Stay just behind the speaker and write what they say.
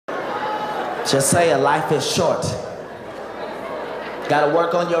Just say life is short. Gotta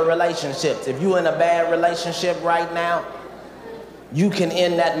work on your relationships. If you in a bad relationship right now, you can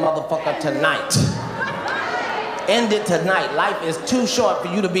end that motherfucker tonight. End it tonight. Life is too short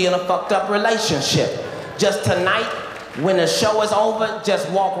for you to be in a fucked up relationship. Just tonight, when the show is over, just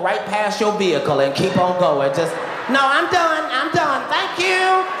walk right past your vehicle and keep on going. Just, no, I'm done, thank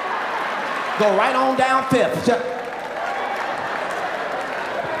you. Go right on down Fifth.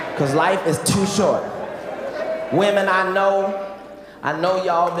 Because life is too short. Women, I know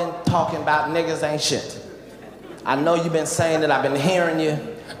y'all been talking about niggas ain't shit. I know you've been saying that, I've been hearing you.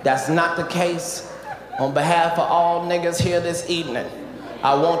 That's not the case. On behalf of all niggas here this evening,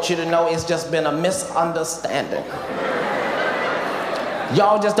 I want you to know it's just been a misunderstanding.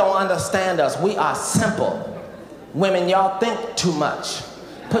 Y'all just don't understand us. We are simple. Women, y'all think too much.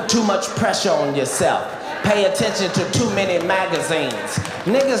 Put too much pressure on yourself. Pay attention to too many magazines.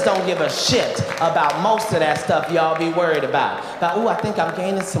 Niggas don't give a shit about most of that stuff y'all be worried about. Like, ooh, I think I'm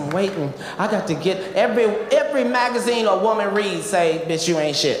gaining some weight and I got to get every magazine a woman reads say, bitch, you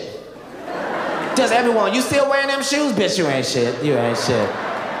ain't shit. Just everyone, you still wearing them shoes? Bitch, you ain't shit. You ain't shit.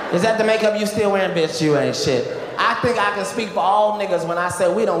 Is that the makeup you still wearing? Bitch, you ain't shit. I think I can speak for all niggas when I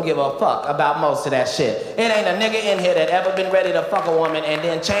say we don't give a fuck about most of that shit. It ain't a nigga in here that ever been ready to fuck a woman and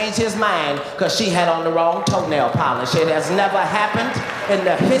then change his mind because she had on the wrong toenail polish. It has never happened in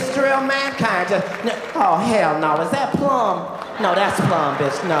the history of mankind. Oh, hell no. Is that plum? No, that's plum,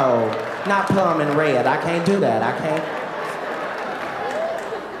 bitch. No, not plum and red. I can't do that. I can't.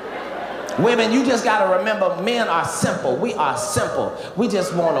 Women, you just gotta remember, men are simple. We are simple. We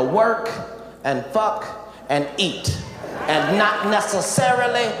just wanna work and fuck and eat, and not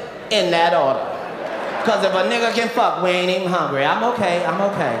necessarily in that order. Cause if a nigga can fuck, we ain't even hungry. I'm okay.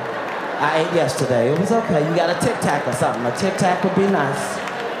 I ate yesterday, it was okay. You got a Tic Tac or something. A Tic Tac would be nice.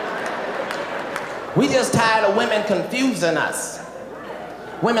 We just tired of women confusing us.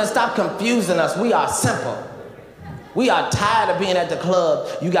 Women, stop confusing us. We are simple. We are tired of being at the club.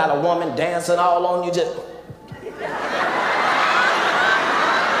 You got a woman dancing all on you, just...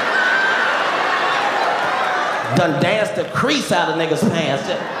 Done danced the crease out of niggas' pants.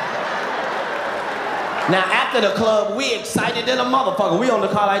 Now after the club, we excited than a motherfucker. We on the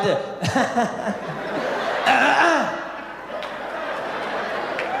car like this.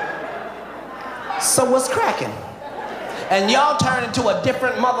 So what's cracking? And y'all turn into a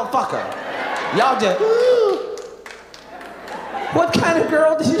different motherfucker. Y'all just, ooh. What kind of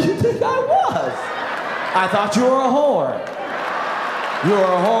girl did you think I was? I thought you were a whore. You were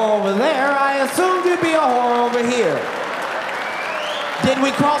a whore over there. I assumed you'd be a whore over here. Did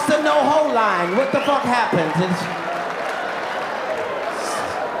we cross the no-ho line? What the fuck happened?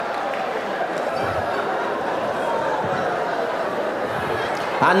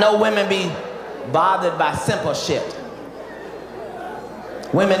 I know women be bothered by simple shit.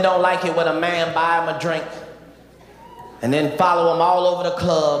 Women don't like it when a man buy them a drink and then follow them all over the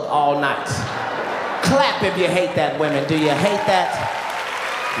club all night. Clap if you hate that, women. Do you hate that?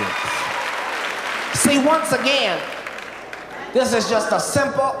 Yes. See, once again, this is just a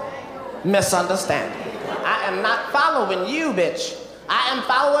simple misunderstanding. I am not following you, bitch. I am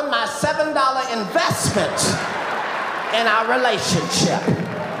following my $7 investment in our relationship.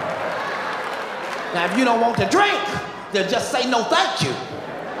 Now, if you don't want to drink, then just say no thank you.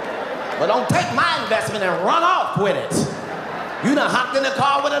 But don't take my investment and run off with it. You done hopped in the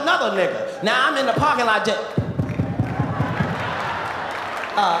car with another nigga. Now I'm in the parking lot just...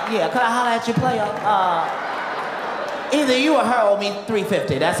 yeah, could I holler at you, player? Either you or her owe me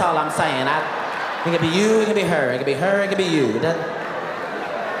 $350. That's all I'm saying. It could be you, it could be her. It could be her, it could be you.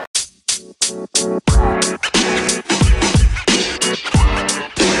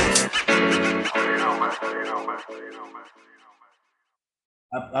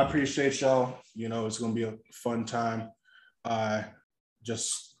 I appreciate y'all. You know, it's gonna be a fun time.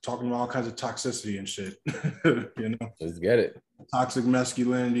 Just talking about all kinds of toxicity and shit. You know, let's get it. Toxic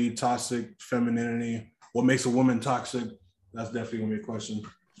masculinity, toxic femininity. What makes a woman toxic? That's definitely gonna be a question.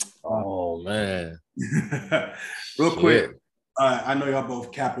 Oh man. Real quick. I know y'all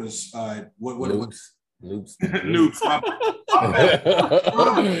both Kappas. What Noobs. Noobs.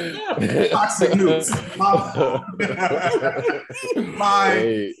 Toxic noobs.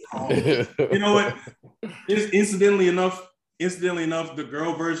 You know what? Incidentally enough, the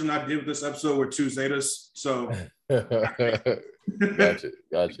girl version I did this episode were 2 Zetas. So Gotcha.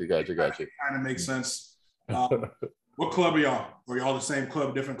 Kind of makes sense. What club are y'all? Are y'all the same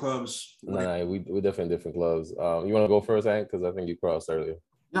club, different clubs? Nah, we're definitely different clubs. You want to go first, Hank? Because I think you crossed earlier.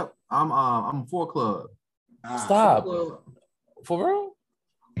 Yep, I'm 4 Club. Stop. 4 Club. For real?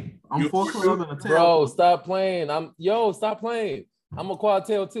 I'm 4 club and a tail. Bro, stop playing. Stop playing. I'm a quad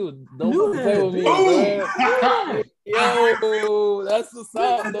tail too. Don't You fucking play with me, Boom! bro. That's the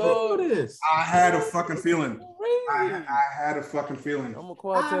stop, Do dog. this. I had a fucking feeling. I had a fucking feeling. I'm a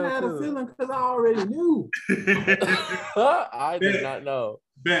quad I tail had too. a feeling because I already knew. I did not know.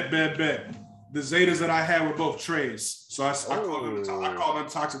 Bet. The Zetas that I had were both trays. So I call them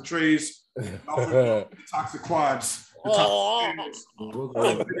toxic trays. The toxic quads. The toxic We'll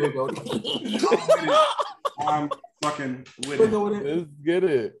go. I'm fucking with We'll it. go with it. Let's get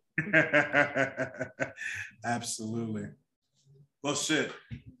it. Absolutely. Well, shit.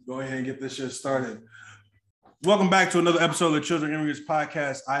 Go ahead and get this shit started. Welcome back to another episode of the Children Immigrants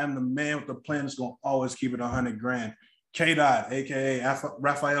Podcast. I am the man with the plan that's going to always keep it 100 grand. K-Dot, a.k.a.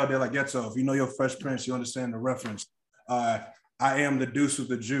 Rafael De La Ghetto. If you know your Fresh Prince, you understand the reference. I am the deuce with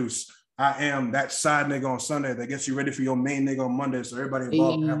the juice. I am that side nigga on Sunday that gets you ready for your main nigga on Monday so everybody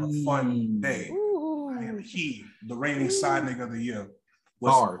involved can have a fun day. I am he, the reigning side nigga of the year.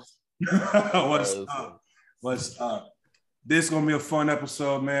 Bars. What's up? This is going to be a fun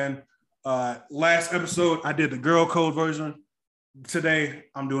episode, man. Last episode, I did the girl code version. Today,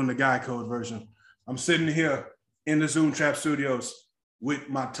 I'm doing the guy code version. I'm sitting here in the Zoom Trap Studios with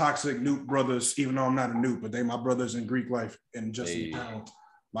my toxic Newt brothers, even though I'm not a Newt, but they my brothers in Greek life and just in general.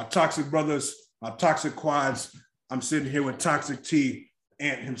 My toxic brothers, my toxic quads. I'm sitting here with Toxic T,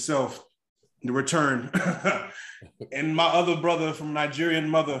 Ant himself, the return. And my other brother from Nigerian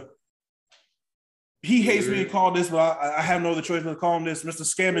mother. He hates me to call this, but I have no other choice but to call him this, Mr.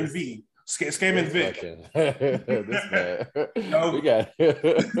 Scamming V. Scamming Vic. This man. No, We got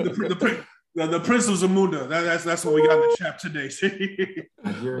the Prince of Zamunda. That's what we got in the chat today.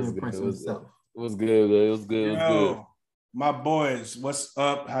 Nigerian Prince himself. It was good, man. It was good. Yo, my boys, what's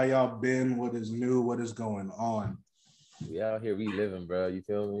up? How y'all been? What is new? What is going on? We out here, we living, bro. You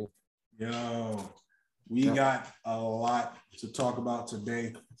feel me? Yo, we got a lot to talk about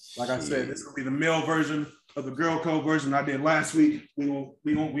today. Like I said, this will be the male version of the girl code version I did last week. We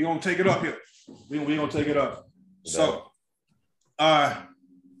gonna take it up here. We gonna take it up. So,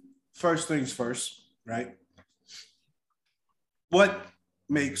 first things first, right? What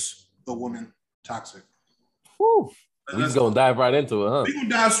makes a woman toxic? Whew. We just gonna dive right into it, huh? We gonna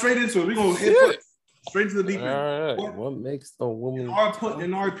dive straight into it. We gonna hit straight to the deep end. All right. What makes a woman?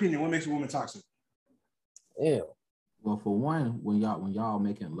 In our opinion, what makes a woman toxic? Damn. Well, for one, when y'all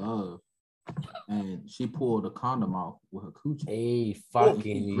making love, and she pulled a condom off with her coochie. Hey,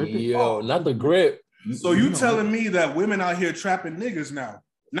 fucking yo, not the grip. So you telling me that women out here trapping niggas now?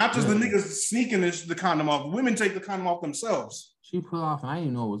 Not just the niggas sneaking the condom off. Women take the condom off themselves. She put it off, and I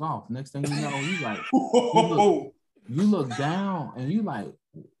didn't know it was off. Next thing you know, you like, Oh, you look down, and you like,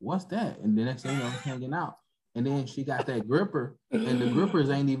 what's that? And the next thing you know, it's hanging out. And then she got that gripper, and the grippers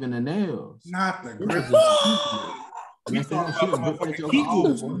ain't even the nails. not the Grippers grip. is the next thing you know, she done ripped at your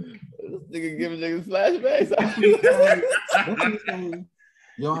Eagles. This nigga giving niggas flashbacks.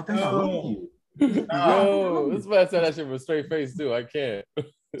 Yo, I think I love you. Yo, this man said that shit with a straight face too. I can't.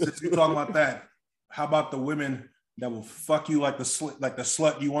 Since you're talking about that, how about the women that will fuck you like the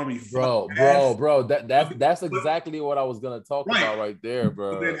slut you want to be? Bro. That's exactly what I was gonna talk about right there,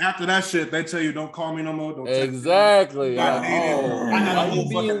 bro. Then after that shit, they tell you don't call me no more. Don't text me. Exactly. I had a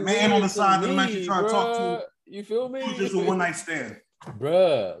whole fucking man on the side that might you trying to talk to. You feel me? Just a one night stand.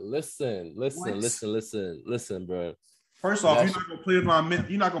 Bruh, listen, bro. First off, you're not gonna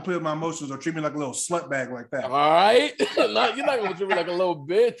play with my emotions or treat me like a little slut bag like that. All right, you're not gonna treat me like a little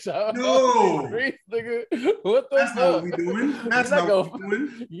bitch. No, nigga. What the that's fuck? not what we doing. That's not what we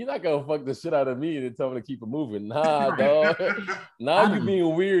doing. You're not gonna fuck the shit out of me and tell me to keep it moving. Nah, dog. Now you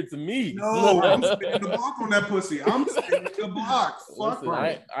being weird to me. No, I'm spinning the block on that pussy. I'm spinning the block. Fuck Listen,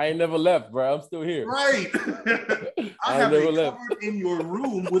 right. I ain't never left, bro. I'm still here. Right. I have never it left. covered in your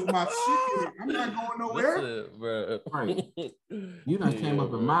room with my shit. I'm not going nowhere. Listen, bro. Right. You done came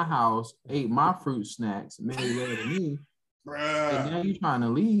up in my house, ate my fruit snacks, made love to me. Bruh. And now you trying to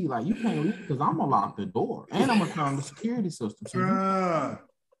leave. Like, you can't leave because I'm gonna lock the door. And I'm gonna turn on the security system. So Bruh.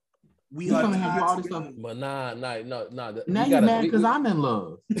 We you are gonna have all this tied stuff. But nah. Now you're mad because I'm in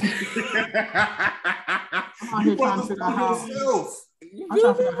love. I'm out here trying to figure out how. I'm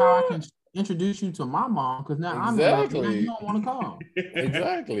trying to figure out how I can introduce you to my mom because now I'm in love. Now Exactly. you don't want to come.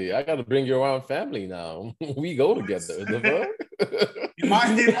 Exactly. I got to bring you around family now. We go together. The fuck?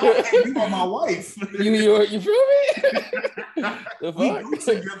 You are my wife. You feel me? The We go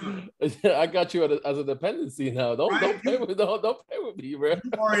together. fuck? I got you as a dependency now. Don't play with me, bro.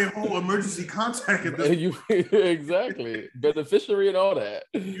 You are a whole emergency contact at this You exactly beneficiary and all that.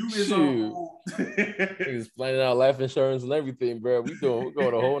 You is a Shoot. whole... He's planning out life insurance and everything, bro. We're going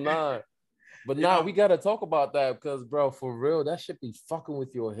the whole nine. But now we gotta talk about that because, bro, for real, that shit be fucking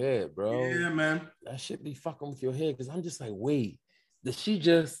with your head, bro. Yeah, man. That shit be fucking with your head because I'm just like, wait, did she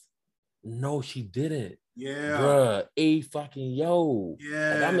just? No, she didn't. Yeah, Bruh, a fucking yo.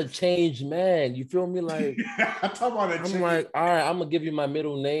 yeah. Like, I'm a changed man. You feel me? Like, I talk about that. I'm like, all right, I'm gonna give you my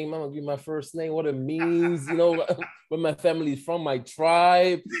middle name. I'm gonna give you my first name, what it means, you know, where my family's from, my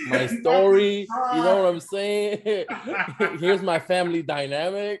tribe, my story. You know what I'm saying? Here's my family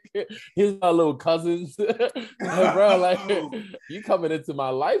dynamic. Here's my little cousins. Bro, like, you coming into my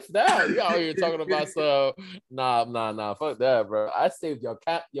life now. You out here talking about some nah, fuck that, bro. I saved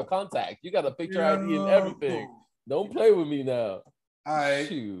your contact. You got a picture ID and everything. Don't play with me now. All right.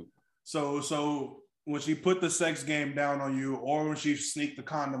 Shoot. So when she put the sex game down on you, or when she sneaked the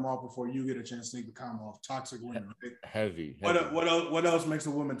condom off before you get a chance to sneak the condom off, toxic women. Right? Heavy. What else makes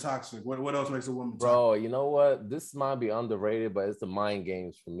a woman toxic? What else makes a woman toxic? Bro, you know what? This might be underrated, but it's the mind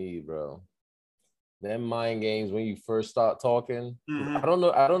games for me, bro. Them mind games when you first start talking. Mhm. I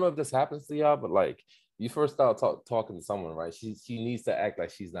don't know if this happens to y'all, but like you first start talking to someone, right? She needs to act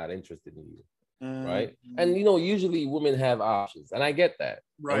like she's not interested in you. Right. And you know, usually women have options, and I get that.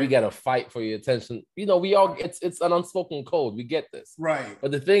 Right. And we gotta fight for your attention. You know, we all it's an unspoken code. We get this. Right. But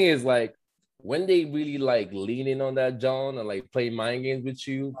the thing is, like, when they really like lean in on that John and like play mind games with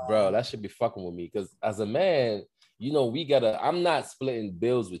you, bro, that should be fucking with me. Because as a man, you know, I'm not splitting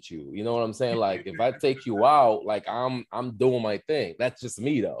bills with you. You know what I'm saying? Like, if I take you out, like I'm doing my thing. That's just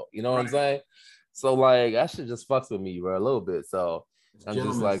me though. You know what I'm saying? So like that shit just fucks with me, bro, a little bit. So I'm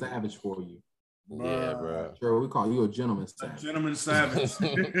just like savage for you. Yeah, bro. Sure, we call you a gentleman savage. A gentleman savage.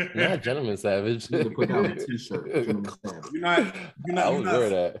 Not gentleman savage. You need to put that on a t-shirt. Gentleman savage.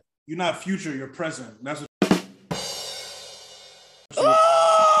 You're not future, you're present. That's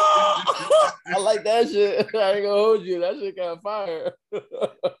I like that shit. I ain't gonna hold you. That shit got fire.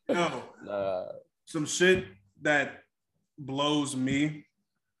 Some shit that blows me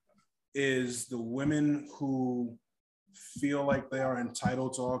is the women who feel like they are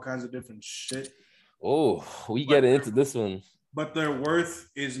entitled to all kinds of different shit. Oh, we get into this one. But their worth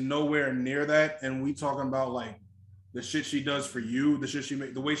is nowhere near that. And we talking about like the shit she does for you, the shit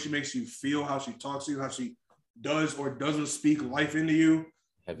the way she makes you feel, how she talks to you, how she does or doesn't speak life into you.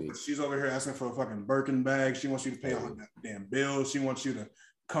 Heavy. She's over here asking for a fucking Birkin bag. She wants you to pay all her damn bills. She wants you to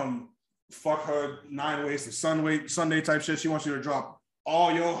come fuck her 9 ways to Sunday type shit. She wants you to drop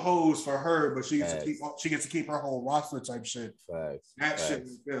all your hoes for her, but she gets to keep her whole roster type shit. Facts. Shit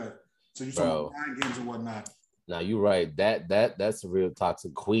is good. So you talking about mind games and whatnot. Now you're right. That's a real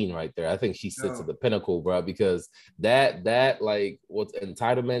toxic queen right there. I think she sits at the pinnacle, bro, because that like what's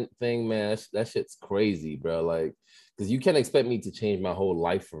entitlement thing, man, that shit's crazy, bro. Like, because you can't expect me to change my whole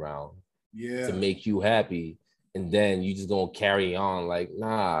life around to make you happy, and then you just gonna carry on. Like,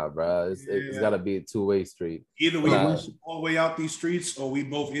 nah, bro. It's gotta be a two-way street. Either we all the way out these streets, or we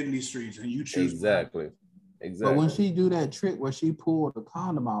both in these streets, and you choose. Exactly. But when she do that trick where she pulled the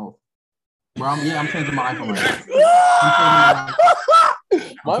condom out, bro, I'm changing my life around.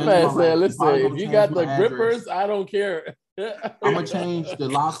 My man said, listen, if you got the grippers, I don't care. I'm gonna change the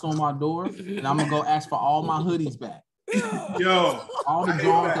locks on my door, and I'm gonna go ask for all my hoodies back. Yo, all the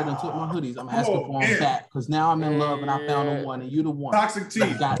Johns that done took my hoodies, I'm asking for them back because now I'm in love and I found the one, and you the one. Toxic T,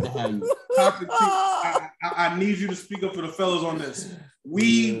 I got to have you. Toxic T, I need you to speak up for the fellas on this.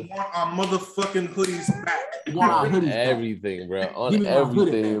 We want our motherfucking hoodies back. Everything, bro. On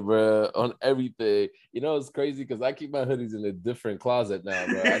everything, bro. On everything. You know, it's crazy because I keep my hoodies in a different closet now,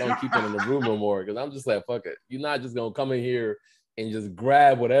 bro. I don't keep them in the room no more because I'm just like, fuck it. You're not just gonna come in here and just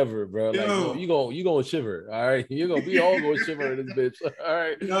grab whatever, bro. Like, no, you gonna shiver, all right? We all gonna shiver in this bitch, all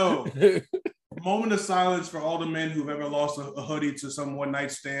right? No. Moment of silence for all the men who've ever lost a hoodie to some one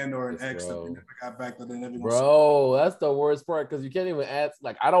night stand or an ex that they never got back, that they never. Bro, that's the worst part because you can't even ask.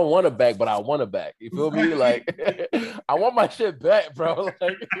 Like, I don't want it back, but I want it back. You feel me? Like, I want my shit back, bro.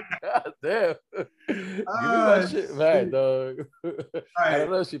 Like, god damn, give me my shit back, dog. I don't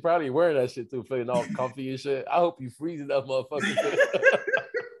know. She probably wearing that shit too, feeling all comfy and shit. I hope you freezing that motherfucker.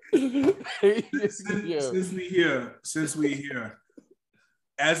 Since we here,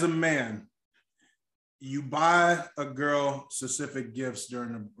 as a man, you buy a girl specific gifts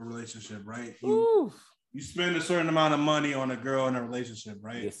during a relationship, right? You spend a certain amount of money on a girl in a relationship,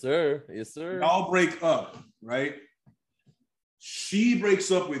 right? Yes, sir. Yes, sir. Y'all break up, right? She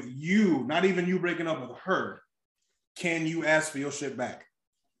breaks up with you, not even you breaking up with her. Can you ask for your shit back?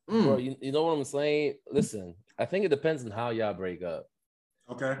 Bro, you know what I'm saying? Listen, I think it depends on how y'all break up.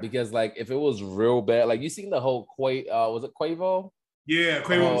 Okay. Because like if it was real bad, like you seen the whole was it Quavo? Yeah,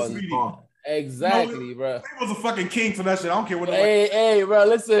 Quavo was sweetie. Exactly, bro. Quavo was a fucking king for that shit. I don't care what. Hey, bro,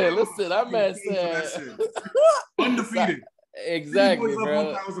 listen. That man said undefeated. Exactly,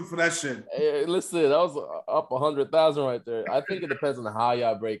 bro. 1,000 for that shit. Hey, listen, that was up 100,000 right there. I think it depends on how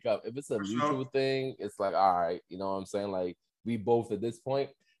y'all break up. If it's a mutual thing, it's like, all right, you know what I'm saying? Like we both at this point.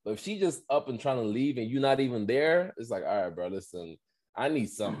 But if she just up and trying to leave and you're not even there, it's like, all right, bro, listen, I need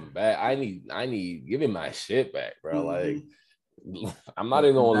something back. I need give me my shit back, bro. Like I'm not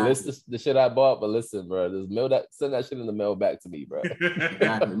even gonna list the shit I bought, but listen, bro, send that shit in the mail back to me, bro.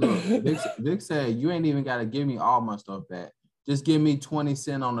 Exactly. Look, Vic said you ain't even gotta give me all my stuff back. Just give me 20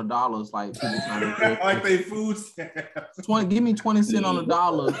 cents on the dollars, like people trying to like they food stamps. Give me 20 cents on the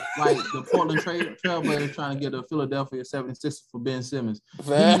dollar, like the Portland Trailblazers trying to get a Philadelphia 76ers for Ben Simmons. Give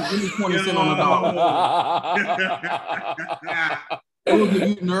me 20 cents on the dollar. We'll give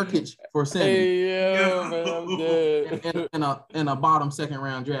you Nurkic for Simmons. Hey, yo, man, I'm dead. In a bottom second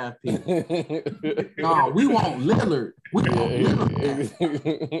round draft pick. No, we want Lillard. We want Lillard.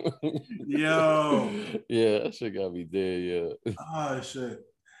 Yo. Yeah, that shit got me dead, yeah. Oh, shit.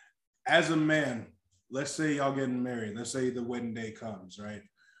 As a man, let's say y'all getting married. Let's say the wedding day comes, right?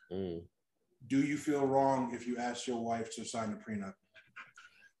 Do you feel wrong if you ask your wife to sign a prenup?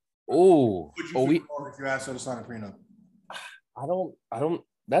 Would you feel wrong if you ask her to sign a prenup? I don't.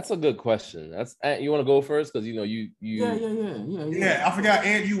 That's a good question. You want to go first because you know you. Yeah, I forgot.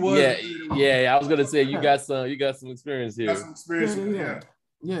 And you was. Yeah. I was gonna say you got some experience here. Got some experience.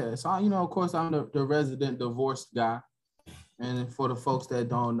 Yeah. So of course, I'm the resident divorced guy. And for the folks that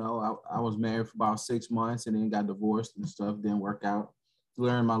don't know, I was married for about 6 months and then got divorced and stuff. Didn't work out.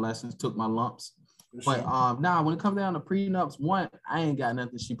 Learned my lessons, took my lumps. But now when it comes down to prenups, one, I ain't got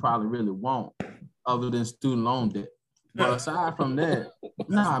nothing she probably really want other than student loan debt. But aside from that,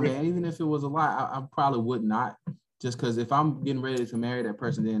 man, even if it was a lot, I probably would not. Just because if I'm getting ready to marry that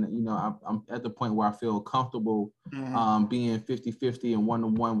person, then, I'm at the point where I feel comfortable being 50-50 and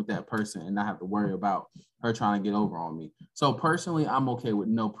 1-to-1 with that person and not have to worry about her trying to get over on me. So personally, I'm okay with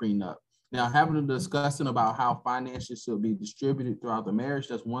no prenup. Now, having a discussion about how finances should be distributed throughout the marriage,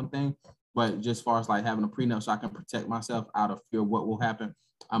 that's one thing. But just as far as like having a prenup so I can protect myself out of fear of what will happen,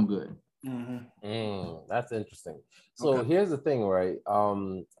 I'm good. That's interesting. So here's the thing, right?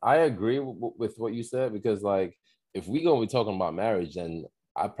 I agree with what you said because, like, if we gonna be talking about marriage, then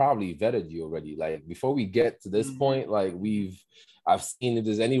I probably vetted you already. Like, before we get to this point, like I've seen if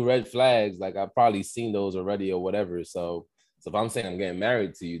there's any red flags, like I've probably seen those already or whatever. So if I'm saying I'm getting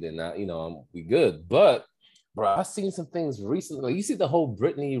married to you, then we good. But bro, I've seen some things recently. Like, you see the whole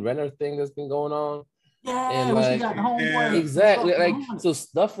Brittany Renner thing that's been going on. Yeah, and like, she got the homeboy. Exactly. Like, so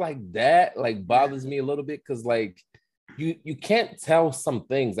stuff like that like bothers me a little bit because like you can't tell some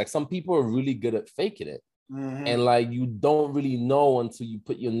things. Like, some people are really good at faking it. And like you don't really know until you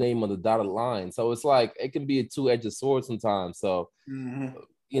put your name on the dotted line. So it's like it can be a two-edged sword sometimes. So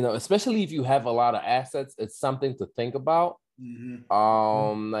especially if you have a lot of assets, it's something to think about.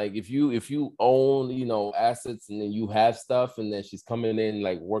 Like if you own assets and then you have stuff and then she's coming in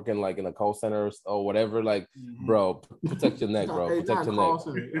like working like in a call center or whatever, like bro, protect your neck, bro. Protect your neck.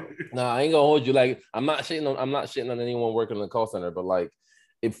 Nah, I ain't gonna hold you. Like, I'm not shitting on anyone working in a call center, but like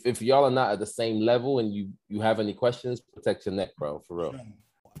if y'all are not at the same level and you have any questions, protect your neck, bro, for real.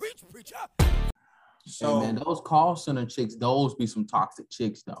 Preach up. So man, those call center chicks, those be some toxic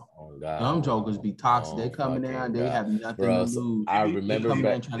chicks though. Oh God, them jokers be toxic. They coming in, they have nothing to lose. I remember coming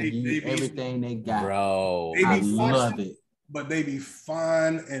in trying to give you everything they got. Bro, I love it. But they be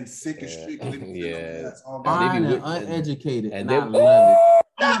fun and sick as shit. Yeah, fine and uneducated, and I love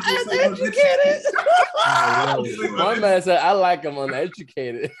it. Uneducated. My man said, "I like them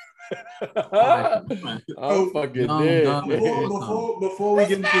uneducated." I'm fucking dead. Before we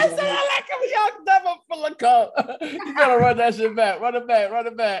get into I like him young, dumb, and full of cum. You gotta run that shit back. Run it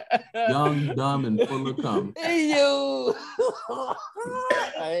back. Young, dumb, and full of cum. Hey, you.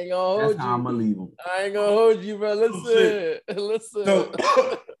 I ain't gonna hold you. That's how I'm gonna leave him. I ain't gonna hold you, bro. Listen. So,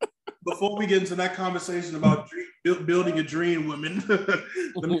 before we get into that conversation about building a dream, women,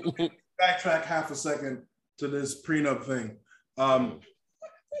 let me backtrack half a second to this prenup thing.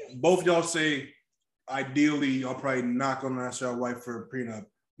 Both y'all say ideally y'all probably not gonna ask your wife for a prenup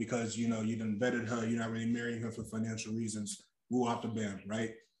because you know you done vetted her, you're not really marrying her for financial reasons. Woo out the band,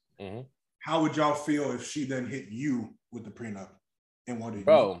 right? Mm-hmm. How would y'all feel if she then hit you with the prenup and wanted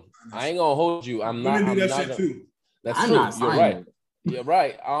Bro, I ain't gonna hold you. Women do that shit too. That's I'm true. not You're signing right. it. You're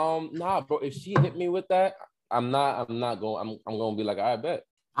right. Nah, bro. If she hit me with that, I'm gonna be like, I bet.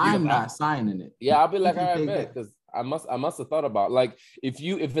 I'm not signing it. Yeah, I'll be like, You I can bet, take because I must have thought about, like, if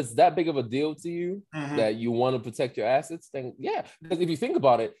it's that big of a deal to you that you want to protect your assets, then yeah. Because if you think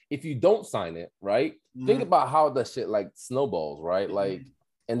about it, if you don't sign it, right? Think about how the shit like snowballs, right? Like,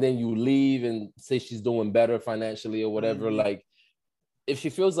 and then you leave and say she's doing better financially or whatever. Like, if she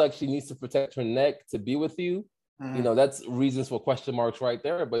feels like she needs to protect her neck to be with you, you know, that's reasons for question marks right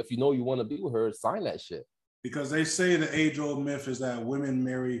there. But if you know you want to be with her, sign that shit. Because they say the age-old myth is that women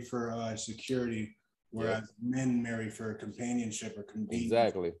marry for security, whereas men marry for companionship or convenience.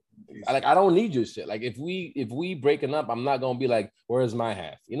 Exactly. Like, I don't need your shit. Like, if we breaking up, I'm not gonna be like, where's my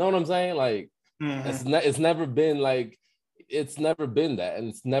half? You know what I'm saying? Like, it's never been like, it's never been that, and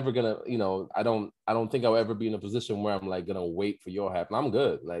it's never gonna, you know, I don't think I'll ever be in a position where I'm like gonna wait for your half. And I'm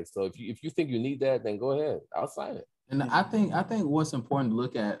good. Like, so if you think you need that, then go ahead. I'll sign it. And I think what's important to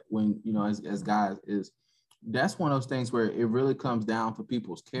look at when, you know, as guys is, that's one of those things where it really comes down to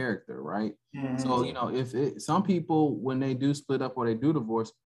people's character, right? So, you know, some people, when they do split up or they do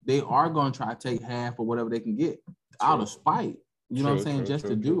divorce, they are going to try to take half or whatever they can get out of spite. You know what I'm saying? Just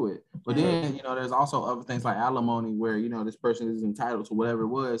to do it. But then, you know, there's also other things like alimony where, you know, this person is entitled to whatever it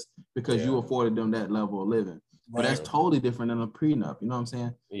was because you afforded them that level of living. But that's totally different than a prenup. You know what I'm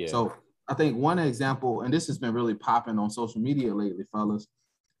saying? Yeah. So I think one example, and this has been really popping on social media lately, fellas,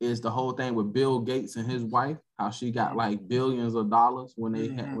 is the whole thing with Bill Gates and his wife, how she got like billions of dollars when they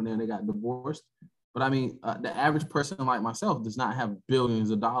got divorced. But I mean, the average person like myself does not have billions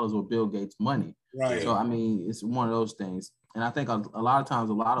of dollars or Bill Gates money. Right. So I mean, it's one of those things. And I think a lot of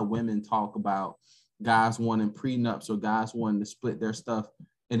times, a lot of women talk about guys wanting prenups or guys wanting to split their stuff,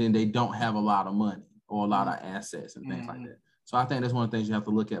 and then they don't have a lot of money or a lot of assets and things like that. So I think that's one of the things you have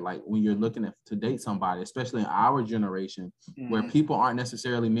to look at, like when you're looking to date somebody, especially in our generation, where people aren't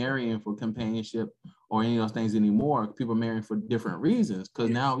necessarily marrying for companionship or any of those things anymore. People are marrying for different reasons. Because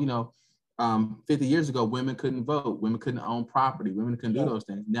now, you know, 50 years ago, women couldn't vote, women couldn't own property, women couldn't do those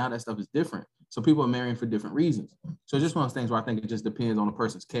things. Now that stuff is different. So people are marrying for different reasons. So it's just one of those things where I think it just depends on the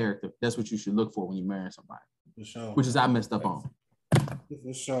person's character. That's what you should look for when you're marrying somebody. For sure. Which is I messed up on.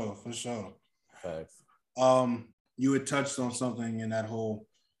 For sure. Thanks. You had touched on something in that whole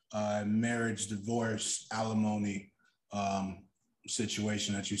marriage, divorce, alimony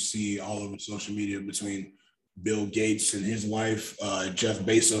situation that you see all over social media between Bill Gates and his wife, Jeff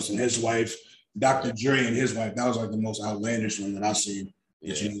Bezos and his wife, Dr. Dre and his wife. That was like the most outlandish one that I've seen.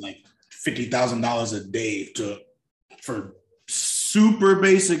 Yeah. You know, like $50,000 a day for super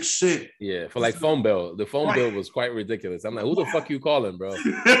basic shit. Yeah, for like phone bill. The phone bill was quite ridiculous. I'm like, who the fuck you calling, bro?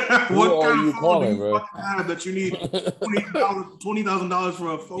 What are you calling, bro? That you need $20,000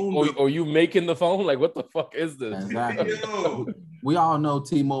 for a phone bill? Or you making the phone? Like, what the fuck is this? Exactly. We all know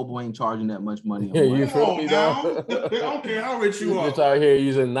T-Mobile ain't charging that much money. Yeah, you feel me now? I don't care how rich you are. You're out here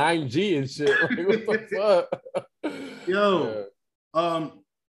using 9G and shit. Like, what the fuck? Yo,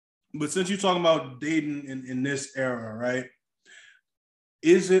 but since you're talking about dating in this era, right?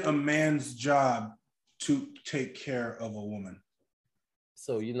 Is it a man's job to take care of a woman?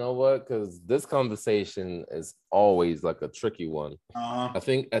 So you know what? Because this conversation is always like a tricky one. I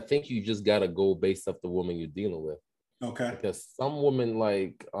think you just gotta go based off the woman you're dealing with. Okay. Because some women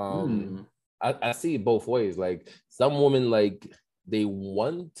like I see it both ways. Like some women like they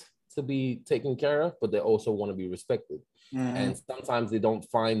want to be taken care of, but they also want to be respected. And sometimes they don't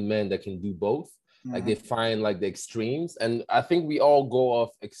find men that can do both. Like they find like the extremes, and I think we all go off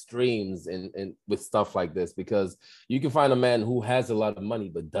extremes in with stuff like this, because you can find a man who has a lot of money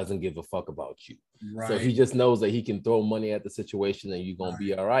but doesn't give a fuck about you. Right. So he just knows that he can throw money at the situation and you're gonna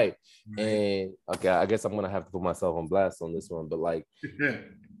be all right. And okay, I guess I'm gonna have to put myself on blast on this one, but like,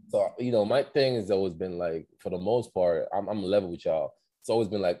 so you know, my thing has always been like, for the most part, I'm level with y'all. It's always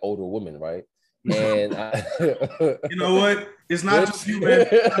been like older women, right? And you know what? It's not just you, man.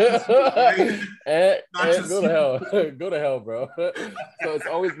 Go to hell, bro. So it's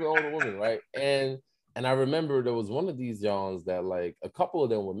always been older women, right? And I remember there was one of these Johns that like a couple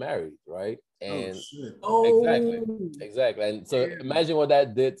of them were married, right? And exactly. And so imagine what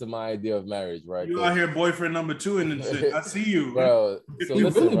that did to my idea of marriage, right? You out here boyfriend number 2 and shit. I see you, bro. So you're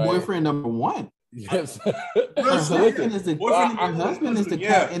listen, really right? boyfriend number 1. Yes. Her husband is the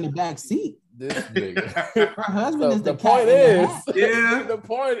cat in the back seat. This nigga. Her husband is the point is, the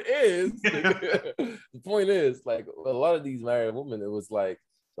point is, like a lot of these married women, it was like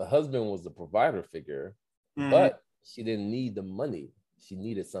the husband was the provider figure, but she didn't need the money. She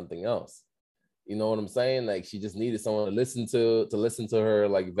needed something else. You know what I'm saying? Like she just needed someone to listen to her,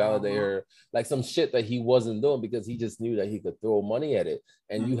 like validate her, like some shit that he wasn't doing because he just knew that he could throw money at it.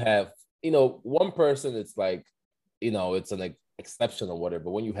 And you have, one person, it's like, it's an exception or whatever.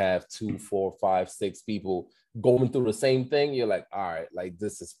 But when you have 2, 4, 5, 6 people going through the same thing, you're like, all right, like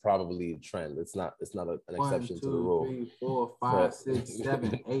this is probably a trend. It's not an exception to the rule. 1, 2, 3, 4, 5, 6,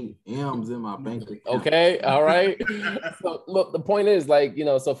 7, 8 M's in my bank account. Okay, all right. So look, the point is, like,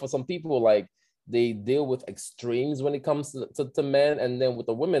 so for some people, like, they deal with extremes when it comes to men, and then with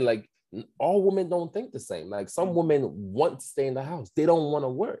the women, like, all women don't think the same. Like some women want to stay in the house, they don't want to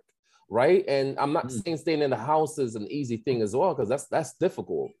work, right? And I'm not saying staying in the house is an easy thing as well, because that's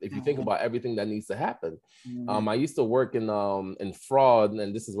difficult if you think about everything that needs to happen. I used to work in fraud,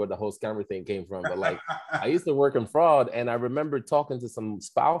 and this is where the whole scammer thing came from. But like, I used to work in fraud, and I remember talking to some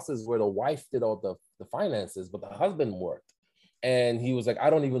spouses where the wife did all the finances, but the husband worked. And he was like, I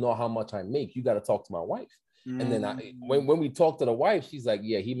don't even know how much I make. You got to talk to my wife. And then when we talked to the wife, she's like,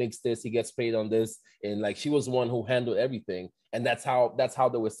 yeah, he makes this, he gets paid on this. And like, she was the one who handled everything. And that's how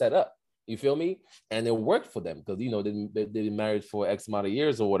they were set up. You feel me? And it worked for them because, they've been married for X amount of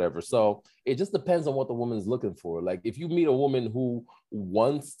years or whatever. So it just depends on what the woman is looking for. Like if you meet a woman who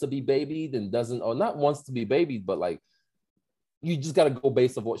wants to be babied and doesn't, or not wants to be babied, but like, you just got to go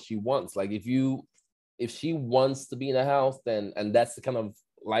based on what she wants. Like if she wants to be in a house, then, and that's the kind of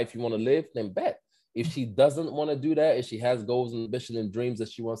life you want to live, then bet. If she doesn't want to do that, if she has goals and ambition and dreams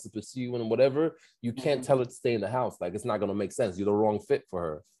that she wants to pursue and whatever, you can't tell her to stay in the house. Like, it's not going to make sense. You're the wrong fit for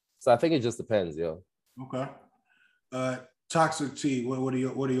her. So I think it just depends, yo. Okay. Toxic T, what are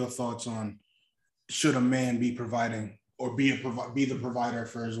your thoughts on, should a man be providing or be the provider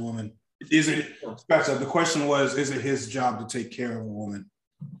for his woman? The question was, is it his job to take care of a woman?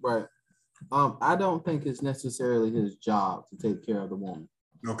 Right. I don't think it's necessarily his job to take care of the woman.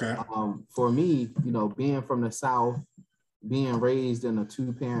 Okay. For me, being from the South, being raised in a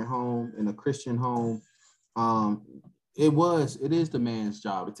 2-parent home, in a Christian home, it is the man's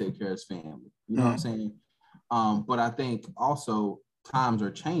job to take care of his family. You know what I'm saying? But I think also times are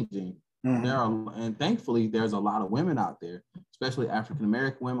changing. And thankfully there's a lot of women out there, especially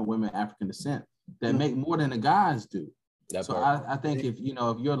African-American women of African descent, that make more than the guys do. So I think if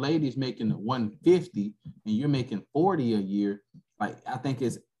your lady's making 150 and you're making 40 a year, like I think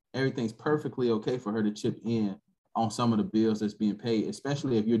everything's perfectly okay for her to chip in on some of the bills that's being paid,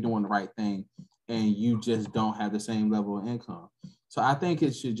 especially if you're doing the right thing and you just don't have the same level of income. So I think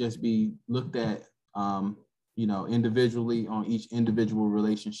it should just be looked at, individually on each individual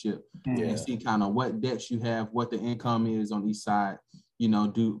relationship and see kind of what debts you have, what the income is on each side.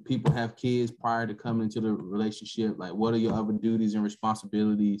 Do people have kids prior to coming into the relationship? Like, what are your other duties and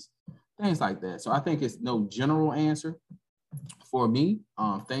responsibilities? Things like that. So I think it's no general answer for me.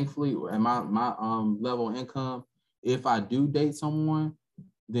 Thankfully, at my level of income, if I do date someone,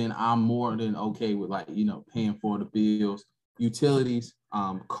 then I'm more than okay with paying for the bills, utilities,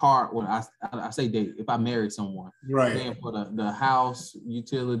 car. When I say date, if I marry someone, right, paying for the house,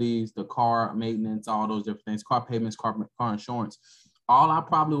 utilities, the car maintenance, all those different things, car payments, car insurance. All I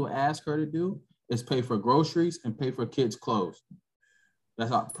probably will ask her to do is pay for groceries and pay for kids' clothes.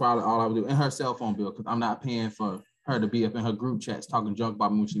 That's probably all I would do. And her cell phone bill, because I'm not paying for her to be up in her group chats talking junk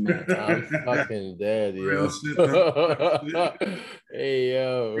about me when she mad. I'm fucking dead, yo. Hey,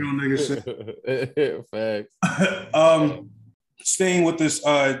 yo. Real nigga shit. Facts. Staying with this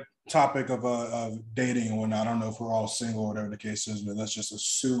topic of dating and whatnot, I don't know if we're all single or whatever the case is, but let's just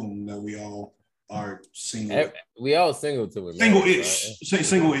assume that we all are single. We all single to it. Single-ish. Right? Say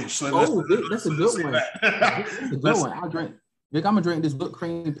single-ish. So that's a good one. That's a good one. I'll drink. Vic, I'm gonna drink this whipped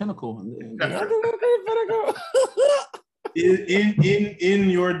cream pinnacle. In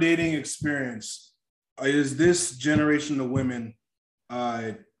your dating experience, is this generation of women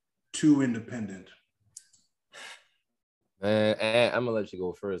too independent? I'm gonna let you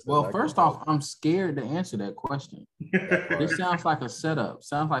go first. Well, first off, I'm scared to answer that question. This sounds like a setup.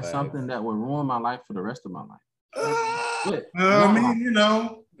 Sounds like something that would ruin my life for the rest of my life. I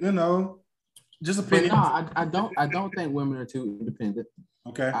mean, just opinion. No, I don't think women are too independent.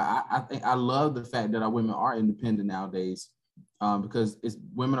 Okay. I think I love the fact that our women are independent nowadays, because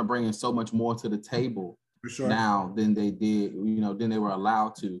women are bringing so much more to the table now than they did, than they were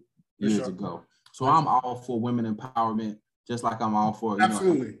allowed to years ago. So I'm all for women empowerment, just like I'm all for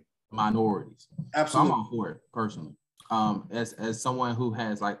minorities. Absolutely. So I'm all for it personally. As someone who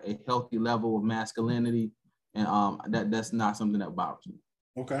has like a healthy level of masculinity, and that's not something that bothers me.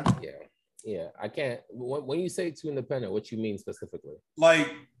 Okay. Yeah. Yeah, I can't. When you say too independent, what you mean specifically?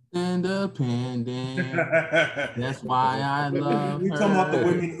 Like independent. That's why I love we her. talking about the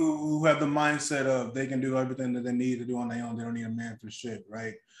women who have the mindset of they can do everything that they need to do on their own. They don't need a man for shit,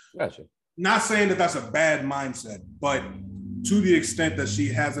 right? Gotcha. Not saying that that's a bad mindset, but to the extent that she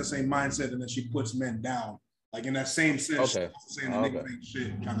has that same mindset and that she puts men down, like in that same sense, Okay. saying the niggas ain't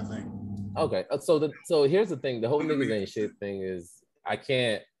shit kind of thing. Okay. So here's the thing. The whole niggas ain't shit thing is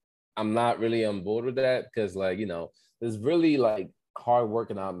I'm not really on board with that because like, you know, there's really like hard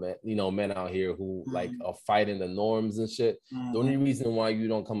working out men, you know, men out here who like are fighting the norms and shit. The only reason why you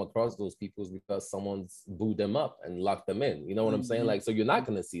don't come across those people is because someone's booed them up and locked them in. You know what I'm saying? Like, so you're not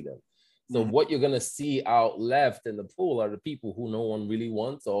gonna see them. So what you're gonna see out left in the pool are the people who no one really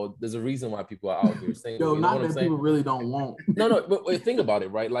wants, or there's a reason why people are out here saying, Yo, you know not what I'm that saying? people really don't want. No, but think about it,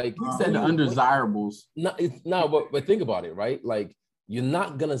 right? Like You said the undesirables. But think about it, right? Like you're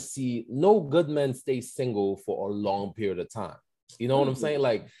not gonna see no good men stay single for a long period of time. You know what I'm saying?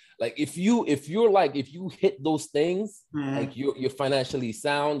 Like if you hit those things, like you're financially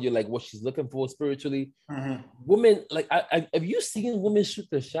sound, you're like what she's looking for spiritually. Women, like have you seen women shoot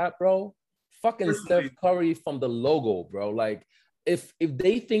the shot, bro? Fucking Steph Curry from the logo, bro. Like if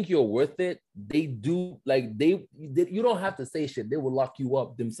they think you're worth it, they do. Like you don't have to say shit. They will lock you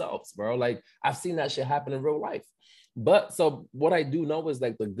up themselves, bro. Like I've seen that shit happen in real life. But so what I do know is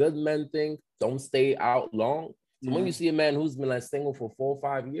like the good men thing, don't stay out long. So when you see a man who's been like single for 4 or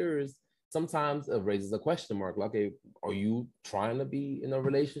 5 years, sometimes it raises a question mark. Like, okay, are you trying to be in a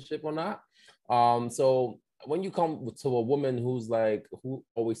relationship or not? So when you come to a woman who's like, who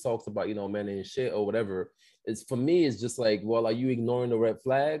always talks about, you know, men and shit or whatever, it's for me, it's just like, well, are you ignoring the red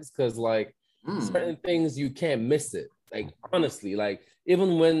flags? Because like certain things you can't miss it. Like honestly, like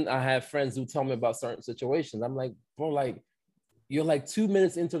even when I have friends who tell me about certain situations, I'm like, bro, like you're like 2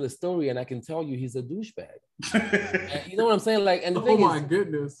 minutes into the story and I can tell you he's a douchebag. You know what I'm saying? Like, and the thing my is,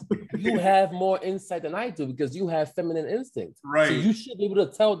 goodness, you have more insight than I do because you have feminine instinct. Right. So you should be able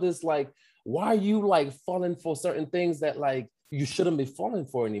to tell this, like, why are you like falling for certain things that like you shouldn't be falling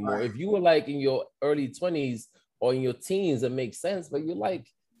for anymore? Right. If you were like in your early 20s or in your teens, it makes sense, but you're like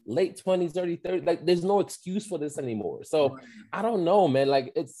late 20s, early 30s, like there's no excuse for this anymore. So I don't know, man.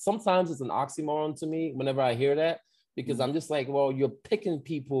 Like sometimes it's an oxymoron to me whenever I hear that, because I'm just like, well, you're picking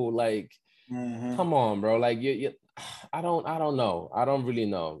people like, come on, bro. Like you I don't know. I don't really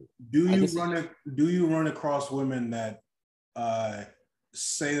know. Do you run across women that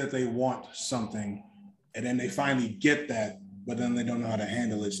say that they want something and then they finally get that, but then they don't know how to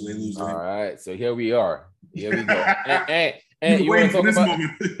handle it, so they lose it? All right, so here we are. Here we go. And you want to talk about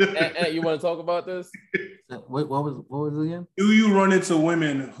and you want to talk about this? Wait, what was it again? Do you run into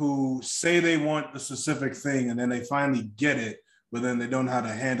women who say they want a specific thing and then they finally get it, but then they don't know how to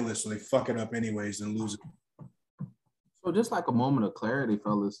handle it, so they fuck it up anyways and lose it? So just like a moment of clarity,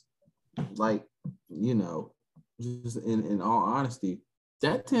 fellas, like, you know, just in all honesty,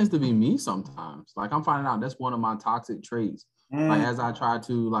 that tends to be me sometimes. Like I'm finding out that's one of my toxic traits. Like as I try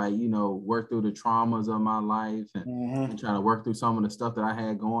to like, you know, work through the traumas of my life and try to work through some of the stuff that I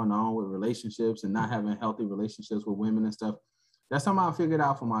had going on with relationships and not having healthy relationships with women and stuff. That's something I figured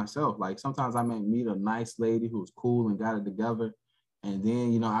out for myself. Like sometimes I might meet a nice lady who's cool and got it together. And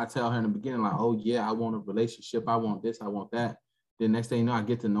then, you know, I tell her in the beginning, like, oh yeah, I want a relationship. I want this, I want that. Then next thing you know, I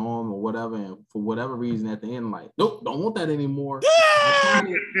get to know them or whatever. And for whatever reason at the end, I'm like, nope, don't want that anymore.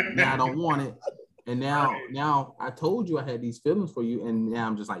 Now I don't want it. And now I told you I had these feelings for you. And now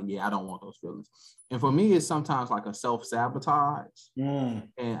I'm just like, yeah, I don't want those feelings. And for me, it's sometimes like a self-sabotage. And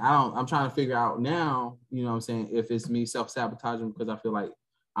I'm trying to figure out now, you know what I'm saying, if it's me self-sabotaging because I feel like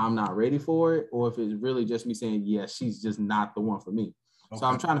I'm not ready for it, or if it's really just me saying, yeah, she's just not the one for me. Okay. So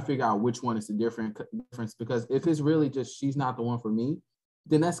I'm trying to figure out which one is the difference, because if it's really just she's not the one for me,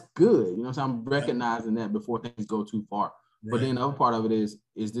 then that's good. You know, so I'm recognizing that before things go too far. Right. But then the other part of it is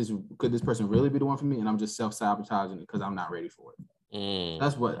could this person really be the one for me? And I'm just self-sabotaging it because I'm not ready for it.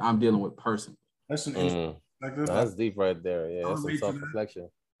 That's what I'm dealing with personally. That's an that's deep right there. Yeah, that's some self-reflection.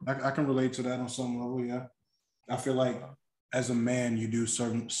 I can relate to that on some level. Yeah, I feel like as a man, you do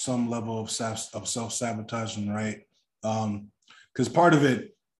some level of self-sabotaging, right? Because part of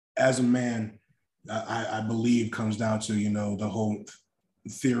it, as a man, I believe comes down to, you know, the whole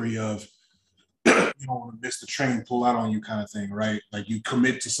theory of you don't want to miss the train, pull out on you kind of thing, right? Like you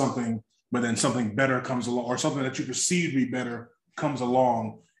commit to something, but then something better comes along, or something that you perceive to be better comes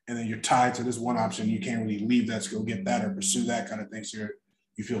along, and then you're tied to this one option. You can't really leave that to go get that or pursue that kind of thing. So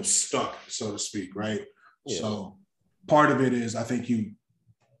you feel stuck, so to speak, right? Yeah. So part of it is, I think you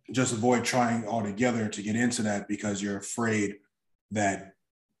just avoid trying altogether to get into that because you're afraid that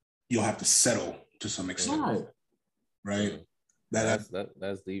you'll have to settle to some extent, right? That's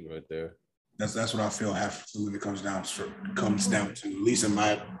deep right there. That's what I feel absolutely comes down to, at least in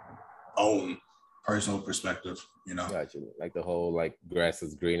my own personal perspective, you know. Gotcha. Like the whole like grass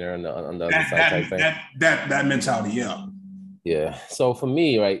is greener on the other side type thing. That mentality, yeah. Yeah. So for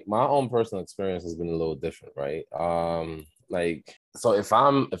me, right, my own personal experience has been a little different, right? Like, so if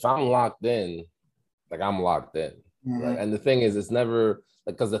I'm locked in, like I'm locked in. Mm-hmm. Right? And the thing is, it's never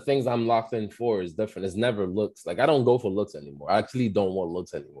like, because the things I'm locked in for is different. It's never looks. Like I don't go for looks anymore. I actually don't want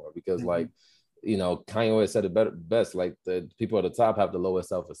looks anymore because like, you know, Kanye always said it best, like the people at the top have the lowest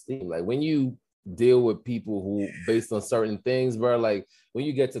self-esteem. Like when you deal with people who based on certain things, bro, like when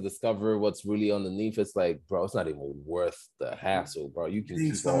you get to discover what's really underneath, it's like, bro, it's not even worth the hassle, bro. You can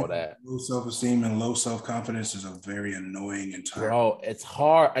keep all that. Low self-esteem and low self-confidence is a very annoying and tiring. Bro, it's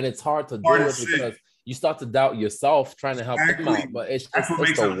hard, and it's hard to deal with because you start to doubt yourself trying to help them out, but it's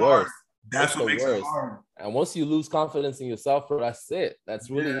the worst. That's what makes it hard. And once you lose confidence in yourself, bro, that's it. That's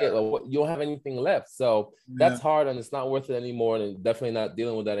really it. Like, you don't have anything left. So that's hard, and it's not worth it anymore, and definitely not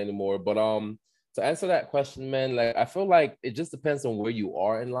dealing with that anymore. But to answer that question, man, like I feel like it just depends on where you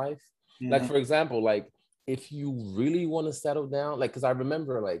are in life. Like, for example, like if you really want to settle down, like, because I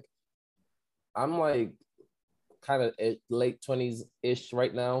remember like I'm like kind of late 20s-ish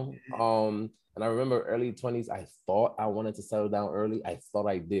right now. And I remember early 20s, I thought I wanted to settle down early. I thought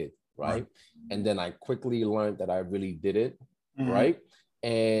I did, right? And then I quickly learned that I really did it, right?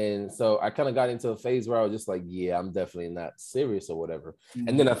 And so I kind of got into a phase where I was just like, yeah, I'm definitely not serious or whatever.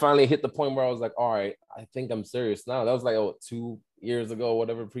 And then I finally hit the point where I was like, all right, I think I'm serious now. That was like 2 years ago,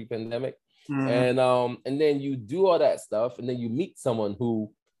 whatever, pre-pandemic. And then you do all that stuff, and then you meet someone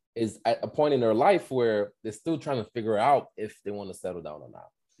who is at a point in their life where they're still trying to figure out if they want to settle down or not.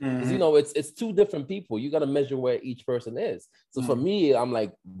 Because, you know, it's two different people. You got to measure where each person is. So for me, I'm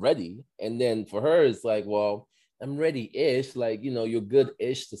like ready. And then for her, it's like, well, I'm ready-ish. Like, you know, you're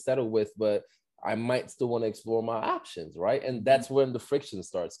good-ish to settle with, but I might still want to explore my options, right? And that's when the friction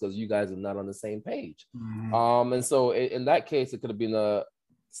starts because you guys are not on the same page. And so in that case, it could have been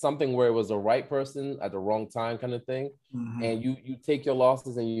something where it was the right person at the wrong time kind of thing. And you take your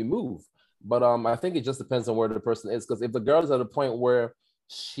losses and you move. But I think it just depends on where the person is. Because if the girl is at a point where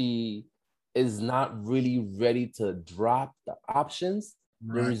she is not really ready to drop the options,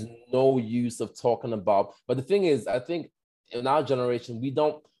 there is no use of talking about. But the thing is, I think in our generation,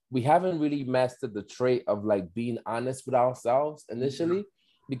 we haven't really mastered the trait of like being honest with ourselves initially,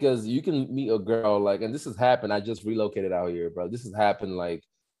 because you can meet a girl like, and this has happened. I just relocated out here, bro. This has happened like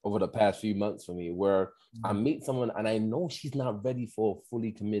over the past few months for me, where I meet someone and I know she's not ready for a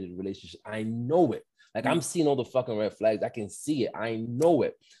fully committed relationship. I know it. Like I'm seeing all the fucking red flags. I can see it. I know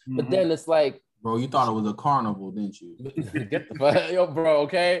it. But then it's like, bro, you thought it was a carnival, didn't you? Get the fuck, yo, bro.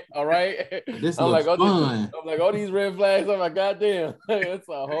 Okay, all right. This looks fun. I'm like, all these red flags. I'm like, goddamn, it's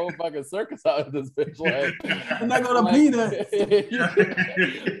a whole fucking circus out of this bitch. Like, I'm not gonna be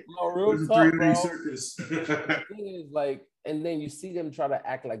that. No, real talk, bro. Circus. The thing is, like, and then you see them try to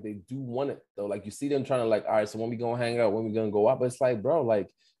act like they do want it though. Like you see them trying to like, all right, so when we gonna hang out, when we gonna go out? But it's like, bro, like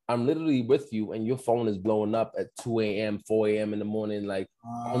I'm literally with you and your phone is blowing up at 2 a.m., 4 a.m. in the morning, like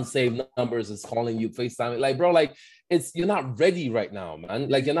unsaved numbers is calling you, FaceTime. Like, bro, like you're not ready right now, man.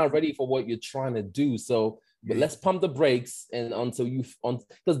 Like you're not ready for what you're trying to do. So, but let's pump the brakes and until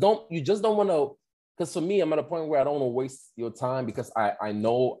because you just don't want to, because for me, I'm at a point where I don't want to waste your time because I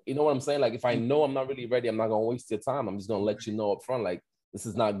know, you know what I'm saying? Like if I know I'm not really ready, I'm not going to waste your time. I'm just going to let you know up front, like this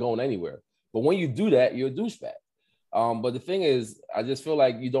is not going anywhere. But when you do that, you're a douchebag. But the thing is, I just feel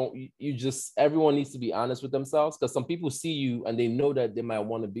like everyone needs to be honest with themselves, because some people see you and they know that they might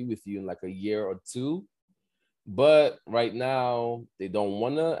want to be with you in like a year or two, but right now they don't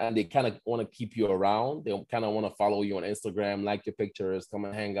want to, and they kind of want to keep you around. They kind of want to follow you on Instagram, like your pictures, come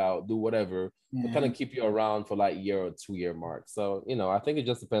and hang out, do whatever, but kind of keep you around for like year or 2 year mark. So, you know, I think it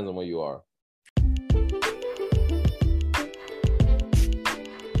just depends on where you are.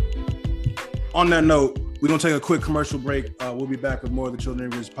 On that note, we're going to take a quick commercial break. We'll be back with more of the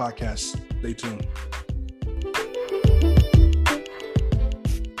Children Areas podcast. Stay tuned.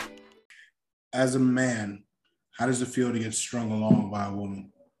 As a man, how does it feel to get strung along by a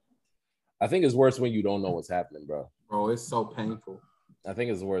woman? I think it's worse when you don't know what's happening, bro. Bro, it's so painful. I think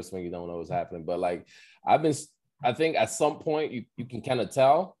it's worse when you don't know what's happening. But like, I think at some point you can kind of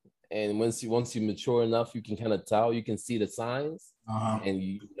tell. And once you mature enough, you can kind of tell, you can see the signs, and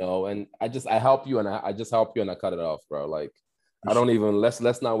you know, and I help you, and I just help you, and I cut it off, bro. Like, I don't even, let's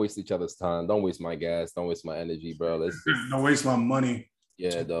not waste each other's time. Don't waste my gas. Don't waste my energy, bro. Don't waste my money.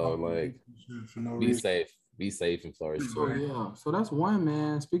 Yeah, dog. Like, be safe. Be safe in Florida. So yeah, so that's one,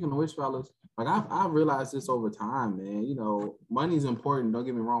 man. Speaking of which, fellas, like I've realized this over time, man. You know, money's important. Don't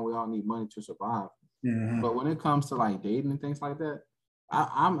get me wrong, we all need money to survive. Mhm. But when it comes to like dating and things like that,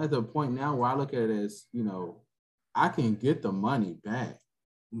 I'm at the point now where I look at it as, you know, I can get the money back.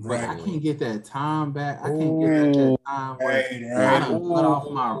 But I Right. can't get that time back. I can't get that time where I done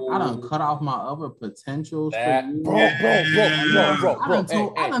cut off my other potentials for you. Bro. I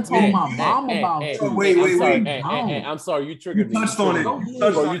done told my mom about you. Wait. I'm sorry, you triggered me. You touched on it. Bro,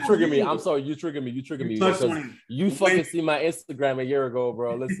 you triggered me. I'm sorry, you triggered me. Because you fucking see my Instagram a year ago,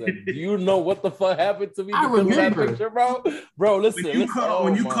 bro. Listen, do you know what the fuck happened to me because of that picture, bro? Bro, listen.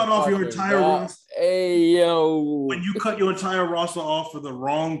 When you cut off your entire roster, hey yo. when you cut your entire roster off for the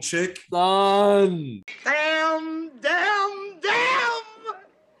wrong chick, son. Damn.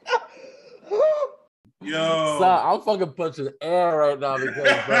 yo. Son, I'm fucking punching air right now because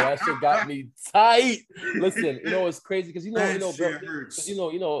bro, that shit got me tight. Listen, you know it's crazy because you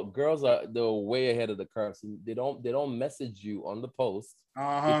know, girls are they're way ahead of the curve. So they don't message you on the post.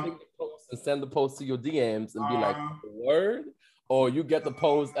 They take the post and send the post to your DMs and be like, word, or you get the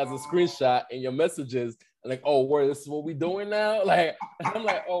post as a screenshot in your messages. Like, oh, word, this is what we doing now? Like, I'm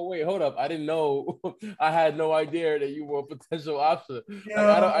like, oh, wait, hold up. I didn't know. I had no idea that you were a potential option.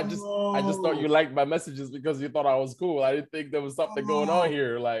 Like, I just thought you liked my messages because you thought I was cool. I didn't think there was something going on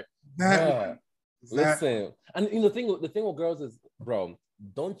here. Like, listen. And you know, the thing with girls is, bro,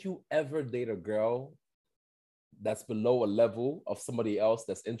 don't you ever date a girl that's below a level of somebody else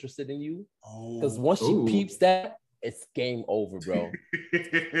that's interested in you? Because once she peeps that, it's game over, bro.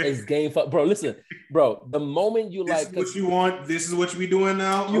 It's game fuck, bro. Listen, bro. The moment you this like, is what you want. This is what we doing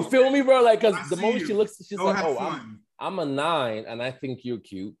now. You feel me, bro? Like, cause the moment she looks, she's Go like, have "Oh, I'm a 9, and I think you're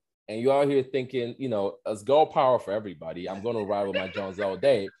cute." And you out here thinking, you know, it's girl power for everybody. I'm gonna ride with my Jones all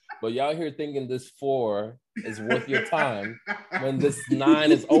day, but y'all here thinking this 4 is worth your time when this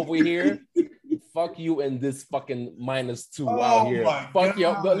 9 is over here. Fuck you and this fucking -2 out here. Fuck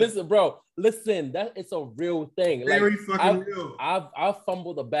you. But listen, bro. Listen, that it's a real thing. Very like, fucking real. I've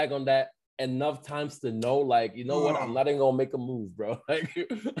fumbled the bag on that enough times to know, like, you know what? I'm not even gonna make a move, bro. Like,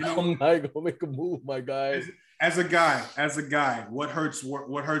 I'm not gonna make a move, my guy. As a guy, what hurts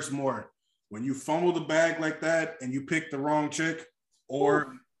more? When you fumble the bag like that and you pick the wrong chick,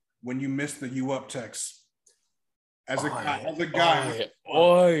 or when you miss the "you up" text? As a guy.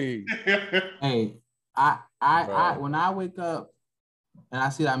 Hey, I when I wake up and I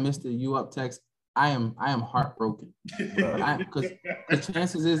see that I missed the "you up" text, I am heartbroken. Because the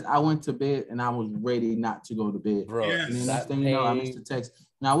chances is I went to bed and I was ready not to go to bed. Bro, and then next thing you know, I missed the text.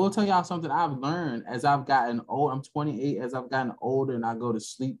 Now I will tell y'all something I've learned as I've gotten old. I'm 28. As I've gotten older and I go to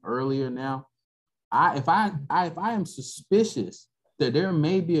sleep earlier now, if I am suspicious that there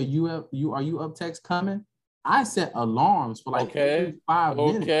may be a "you up" text coming, I set alarms for like 5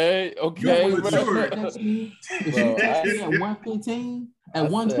 minutes. Okay. At 1:15,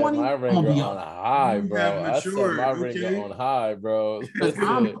 at 1:20, I'm gonna be on high, bro. I set my ringer on high, bro.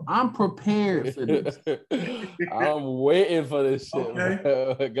 I'm prepared for this. I'm waiting for this shit.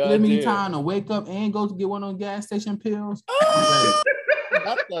 Bro. Give me time to wake up and go to get one of those gas station pills.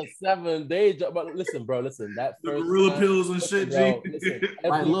 Not the 7-day job, but listen, bro. Listen, that the first gorilla pills and shit, bro, G. Listen,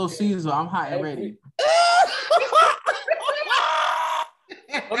 like Little Caesar, I'm hot and ready.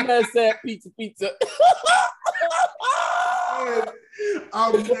 My man said pizza.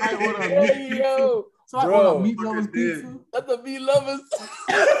 I'm yo, so I order Meat Lovers pizza. That's the Meat Lovers.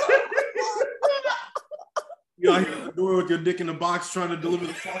 You out here at the door with your dick in the box trying to deliver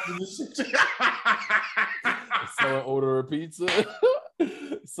the sausages and shit. Someone order a pizza.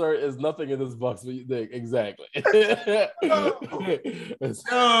 Sir, there's nothing in this box but you think. Exactly.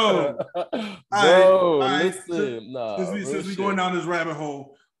 No. Bro, listen. Since we going down this rabbit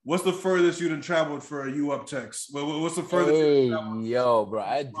hole, what's the furthest you done traveled for a "you up" text? What's the furthest you done traveled? Yo, bro,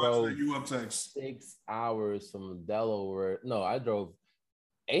 I drove "you up" text 6 hours from Delaware. No, I drove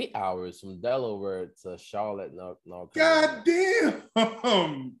 8 hours from Delaware to Charlotte, North Carolina. God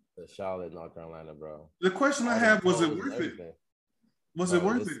damn. To Charlotte, North Carolina, bro. The question I have, was it worth it? Was it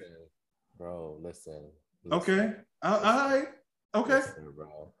worth it? Bro, listen. Okay. All right. Okay. Listen,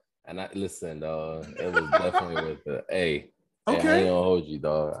 bro. And listen, dog. It was definitely worth it. Hey. Okay. I ain't gonna hold you,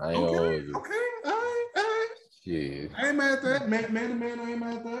 dog. I ain't gonna hold you. Okay. All right. Shit. I ain't mad at that. Man to man, I ain't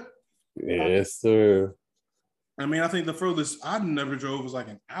mad at that. Yes, sir. I mean, I think the furthest I never drove was like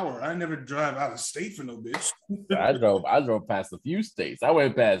an hour. I never drive out of state for no bitch. I drove past a few states. I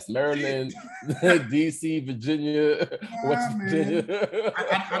went past Maryland, DC, Virginia, West Virginia.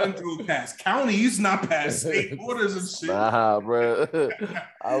 I didn't drove past counties, not past state borders and shit. Nah, bro.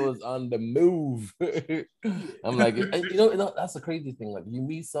 I was on the move. I'm like, you know, that's the crazy thing. Like, you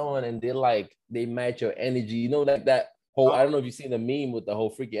meet someone and they match your energy. You know, like that whole, I don't know if you've seen the meme with the whole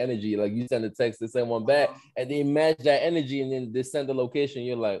freaky energy. Like, you send a text, they send one back, and they match that energy, and then they send the location.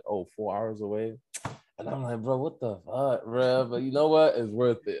 You're like, oh, 4 hours away. And I'm like, bro, what the fuck, bro? But you know what? It's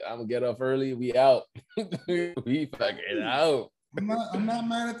worth it. I'm gonna get up early. We out. We fucking out. I'm not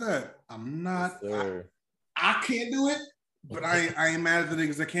mad at that. I'm not. Yes, I can't do it, but I ain't mad at the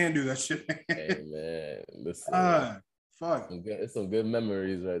niggas that can do that shit. Hey man, listen. Fuck. It's some good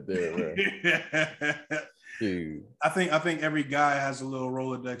memories right there, bro. Dude. I think every guy has a little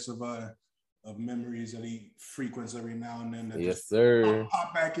Rolodex of memories that he frequents every now and then. That yes, sir.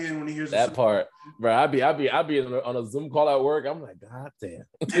 Pop back in when he hears that part, bro. I be on a Zoom call at work. I'm like, God damn,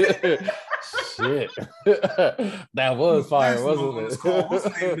 shit. That was fire, wasn't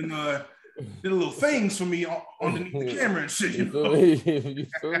it? Did a little things for me underneath the camera and shit. You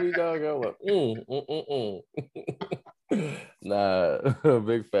feel me, dog? I'm like, Nah,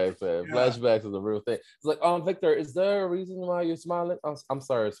 big facts, man. Yeah. Flashbacks is a real thing. It's like, Victor, is there a reason why you're smiling? I'm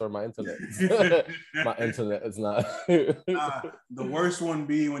sorry, sir. My internet. My internet is not. The worst one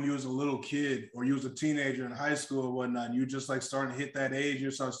be when you was a little kid or you was a teenager in high school or whatnot. And you just like starting to hit that age.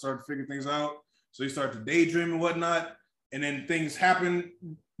 You start to figure things out. So you start to daydream and whatnot, and then things happen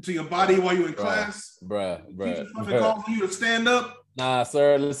to your body while you're in class. Bruh. Teacher calls you to stand up. Nah,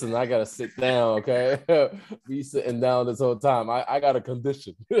 sir, listen, I gotta sit down, okay? Be sitting down this whole time. I got a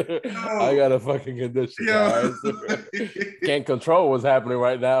condition. I got a fucking condition. Right? Can't control what's happening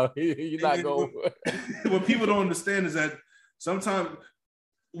right now. You're not going. What people don't understand is that sometimes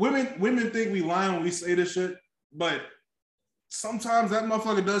women think we lie when we say this shit, but sometimes that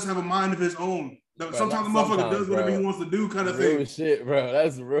motherfucker does have a mind of his own. Bro, sometimes the motherfucker does whatever he wants to do, kind of real thing. Shit, bro.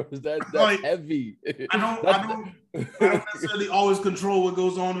 That's real. That's like, heavy. I don't necessarily always control what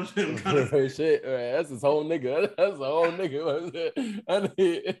goes on with him. Kind of shit, man. That's his whole nigga. That's the whole nigga. And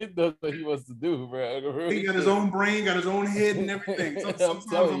he does what he wants to do, bro. He got his own brain, got his own head, and everything. Sometimes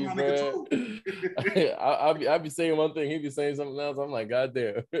I'm out of control. I be saying one thing, he be saying something else. I'm like, God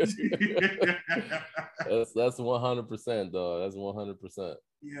damn. That's 100%, dog. That's 100%.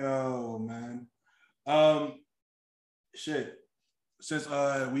 Yo, man. Shit. Since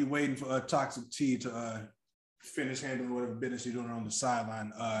we waiting for Toxic T to finish handling whatever business you're doing on the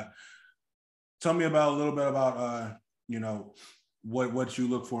sideline, tell me a little bit about you know, what you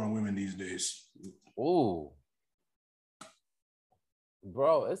look for in women these days. Ooh,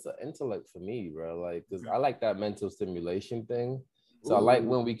 bro, it's an intellect for me, bro. Like, cause I like that mental stimulation thing. So I like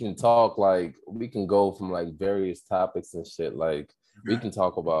when we can talk, like we can go from like various topics and shit. Like we can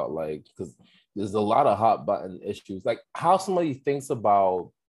talk about like, cause there's a lot of hot button issues, like how somebody thinks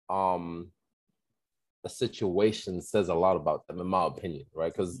about a situation says a lot about them, in my opinion,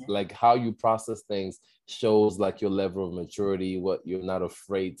 right? Because like how you process things shows like your level of maturity, what you're not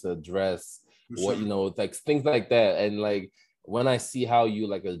afraid to address, what you know, like things like that. And like when I see how you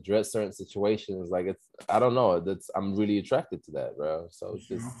like address certain situations, like it's, I don't know, I'm really attracted to that, bro. So it's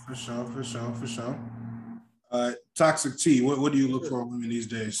just for sure. Toxic T, what do you look for in women these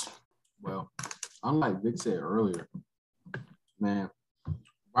days? Well, unlike Vic said earlier, man,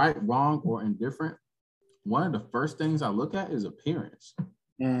 right, wrong, or indifferent, one of the first things I look at is appearance.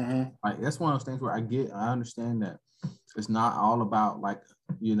 Mm-hmm. Like that's one of those things where I understand that it's not all about like,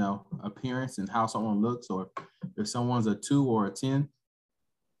 you know, appearance and how someone looks, or if someone's a 2 or a 10.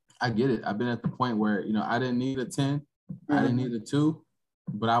 I get it. I've been at the point where, you know, I didn't need a 10, I didn't need a 2,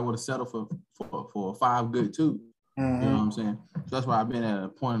 but I would have settled for 5 good 2s. You know what I'm saying? So that's why I've been at a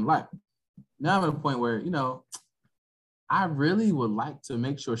point in life. Now I'm at a point where, you know, I really would like to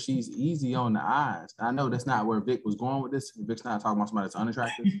make sure she's easy on the eyes. I know that's not where Vic was going with this. Vic's not talking about somebody that's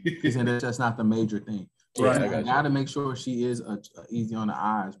unattractive. He's saying that's not the major thing. Right. I got to make sure she is easy on the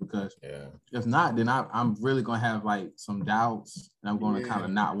eyes, because if not, then I'm really going to have like some doubts, and I'm going to kind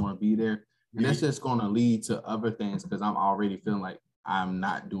of not want to be there. And that's just going to lead to other things, because I'm already feeling like I'm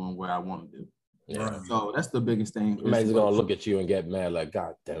not doing what I want to do. Yeah. So that's the biggest thing. Man's gonna look at you and get mad, like,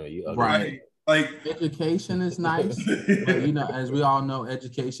 God damn it, you ugly. Right. Like education is nice, but you know, as we all know,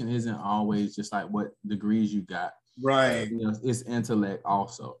 education isn't always just like what degrees you got. Right. You know, it's intellect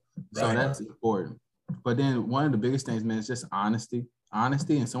also. So that's important. But then one of the biggest things, man, is just honesty.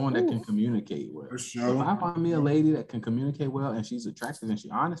 Honesty and someone that can communicate well. For sure. If I find me a lady that can communicate well and she's attractive and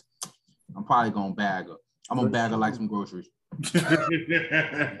she's honest, I'm probably gonna bag her. I'm gonna bag her like some groceries. You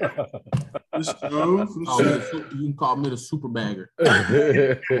can call me the super bagger. Like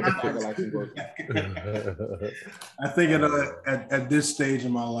some groceries. I think at this stage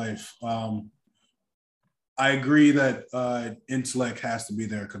in my life, I agree that intellect has to be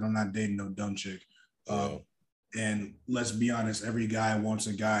there because I'm not dating no dumb chick. And let's be honest, every guy wants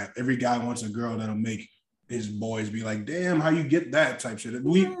a girl that'll make his boys be like, damn, how you get that type shit.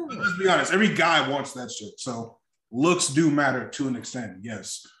 Let's be honest, every guy wants that shit. So looks do matter to an extent,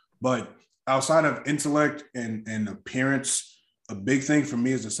 yes. But outside of intellect and appearance, a big thing for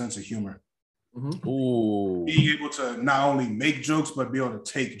me is a sense of humor. Mm-hmm. Ooh. Being able to not only make jokes, but be able to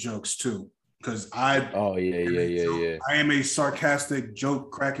take jokes too. Because I am a sarcastic,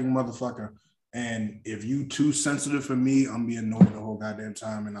 joke cracking motherfucker. And if you too sensitive for me, I'm being annoyed the whole goddamn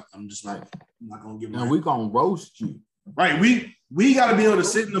time. And I'm just like, I'm not gonna give. Now we gonna roast you, right? We gotta be able to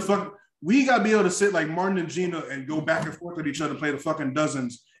sit in the fuck. We gotta be able to sit like Martin and Gina and go back and forth with each other, play the fucking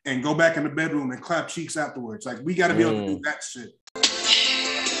dozens, and go back in the bedroom and clap cheeks afterwards. Like we gotta be able to do that shit.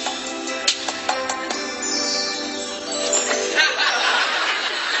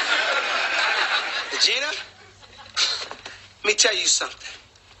 Gina, let me tell you something.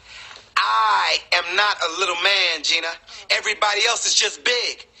 I am not a little man, Gina. Everybody else is just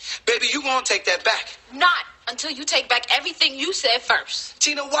big. Baby, you won't take that back. Not until you take back everything you said first.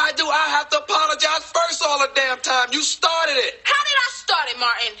 Gina, why do I have to apologize first all the damn time? You started it. How did I start it,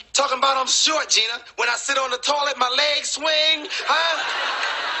 Martin? Talking about I'm short, Gina. When I sit on the toilet, my legs swing, huh?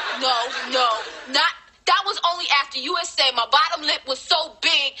 No, not. That was only after you had said my bottom lip was so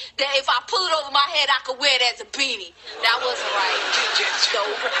big that if I pull it over my head, I could wear it as a beanie. That wasn't right.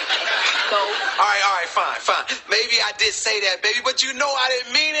 No. All right, fine. Maybe I did say that, baby, but you know I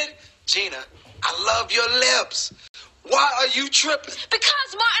didn't mean it. Gina, I love your lips. Why are you tripping?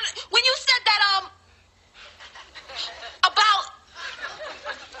 Because, Martin, when you said that, about...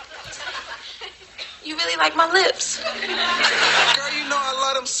 You really like my lips. Girl, you know I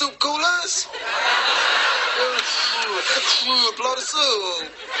love them soup coolers. Blow the soup.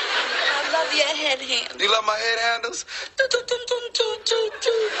 I love your head handles. You love my head handles?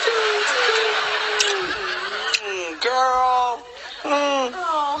 Girl.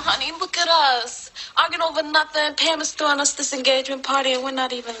 Oh, honey, look at us. Arguing over nothing. Pam is throwing us this engagement party and we're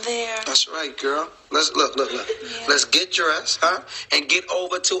not even there. That's right, girl. Let's look. Yeah. Let's get dressed, huh? And get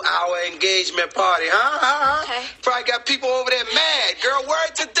over to our engagement party, huh? Okay. Probably got people over there mad, girl,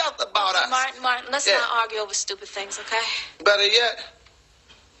 worried to death about us. Martin, let's not argue over stupid things, okay? Better yet,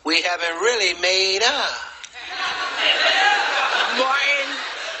 we haven't really made up. Martin,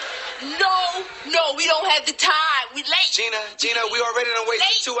 no, we don't have the time. We late. Gina, we already done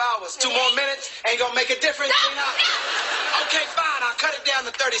wasted 2 hours. 2 more minutes ain't gonna make a difference, Gina. Okay, fine, I'll cut it down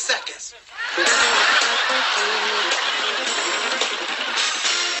to 30 seconds.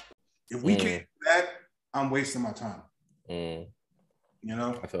 If we can't do that, I'm wasting my time. You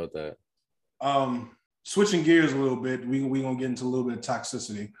know? I felt that. Switching gears a little bit, we gonna get into a little bit of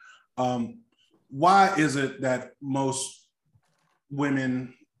toxicity. Why is it that most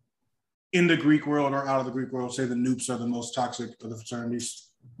women in the Greek world or out of the Greek world say the noops are the most toxic of the fraternities?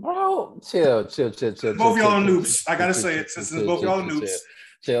 Bro, chill. Both y'all are noobs. I gotta say it since both y'all are noobs.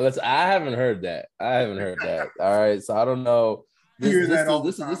 Chill. I haven't heard that. All right, so I don't know. This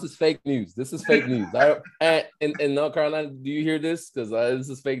is fake news. This is fake news. In North Carolina, do you hear this? Because this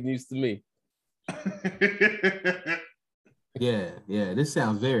is fake news to me. Yeah. This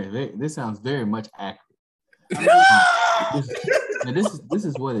sounds very much accurate. This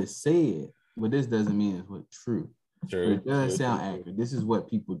is what it said, but this doesn't mean it's what true. True. It does sound accurate. This is what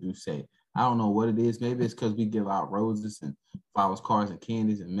people do say. I don't know what it is. Maybe it's because we give out roses and flowers, cards, and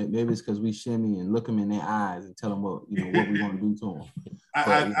candies, and maybe it's because we shimmy and look them in their eyes and tell them what we want to do to them.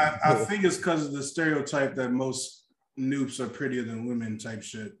 I think it's because of the stereotype that most noobs are prettier than women type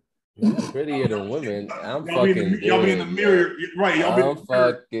shit. Prettier than women. Y'all be in the mirror, right? Y'all be in the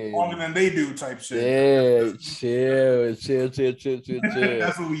mirror longer than they do type shit. Yeah, chill.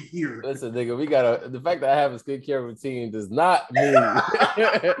 That's what we hear. Listen, nigga, the fact that I have a skincare routine does not mean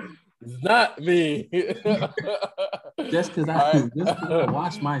it's not me. Just because I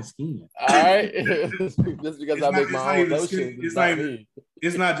wash my skin. All right. Just because I make my own lotion.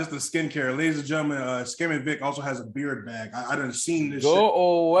 It's not just the skincare. Ladies and gentlemen, Scamming Vic also has a beard bag. I done seen this shit.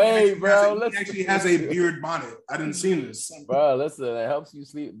 Go away, bro. He actually has a beard bonnet. I didn't seen this. Bro, listen, it helps you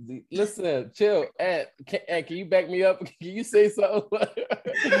sleep. Listen, chill. And can you back me up? Can you say something?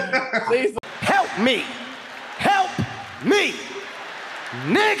 Help me,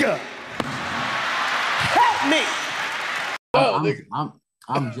 nigga. Help me.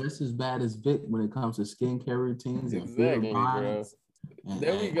 I'm just as bad as Vic when it comes to skincare routines and food lines.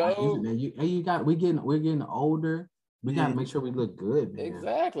 There we go. We're getting older. We gotta make sure we look good, man.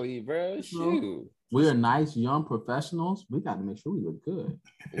 Exactly, bro. Shoot. We're nice young professionals. We got to make sure we look good.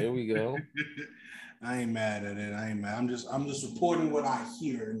 There we go. I ain't mad at it. I'm just reporting what I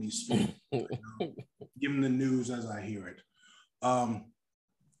hear in these streets. Giving the news as I hear it.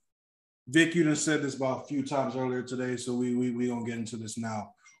 Vic, you done said this about a few times earlier today, so we gonna get into this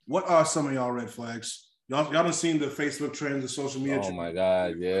now. What are some of y'all red flags? Y'all done seen the Facebook trends, the social media trends? My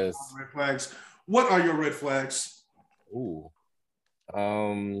God, yes. Red flags. What are your red flags? Ooh.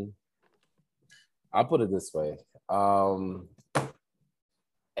 I'll put it this way.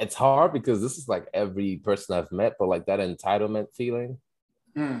 It's hard because this is like every person I've met, but like that entitlement feeling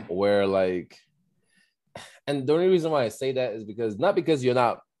where like, and the only reason why I say that is because not because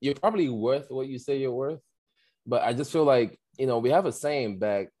you're probably worth what you say you're worth, but I just feel like, you know, we have a saying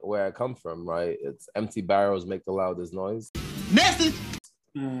back where I come from, right? It's empty barrels make the loudest noise. Message.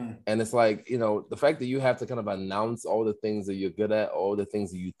 And it's like, you know, the fact that you have to kind of announce all the things that you're good at, all the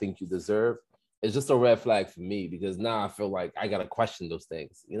things that you think you deserve, it's just a red flag for me because now I feel like I got to question those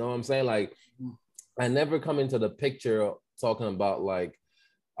things. You know what I'm saying? Like, I never come into the picture talking about like,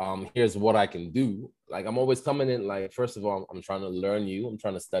 here's what I can do. Like, I'm always coming in like, first of all, I'm trying to learn you. I'm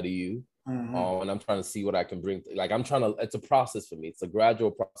trying to study you. And I'm trying to see what I can bring. Like, it's a process for me. It's a gradual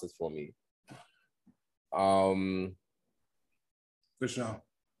process for me. For sure.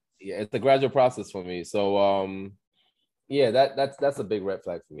 Yeah, it's a gradual process for me. So, yeah, that's a big red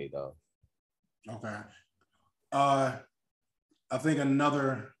flag for me though. Okay. I think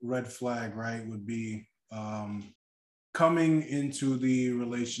another red flag, right, would be coming into the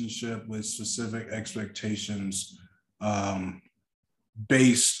relationship with specific expectations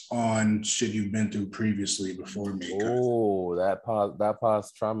based on shit you've been through previously before me. Oh, that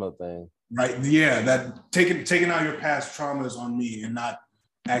past trauma thing. Right. Yeah, that taking out your past traumas on me and not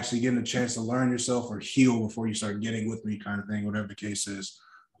actually getting a chance to learn yourself or heal before you start getting with me kind of thing, whatever the case is.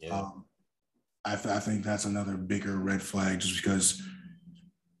 Yeah. I think that's another bigger red flag just because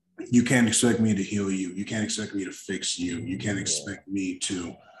you can't expect me to heal you. You can't expect me to fix you. You can't expect me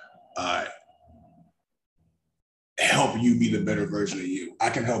to help you be the better version of you.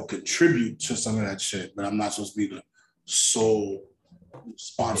 I can help contribute to some of that shit, but I'm not supposed to be the sole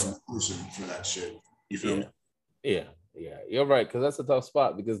responsible person for that shit. You feel me? Yeah, you're right. Because that's a tough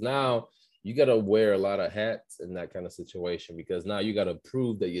spot because now you got to wear a lot of hats in that kind of situation because now you got to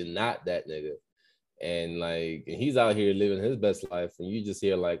prove that you're not that nigga. And like, he's out here living his best life. And you just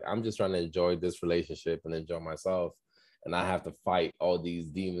hear like, I'm just trying to enjoy this relationship and enjoy myself. And I have to fight all these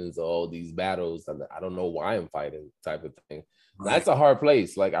demons, all these battles. And I don't know why I'm fighting type of thing. Right. That's a hard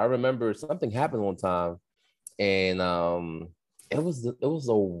place. Like, I remember something happened one time and it was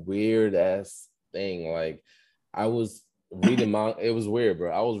a weird ass thing. Like, I was reading manga. It was weird,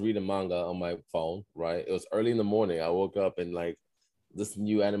 bro. I was reading manga on my phone, right? It was early in the morning. I woke up and like this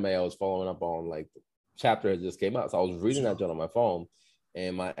new anime I was following up on, like the chapter had just came out. So I was reading that on my phone,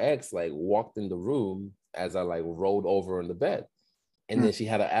 and my ex like walked in the room as I like rolled over in the bed, and then she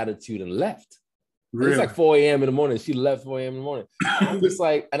had an attitude and left. Really? It's like 4 a.m. in the morning. She left 4 a.m. in the morning. I'm just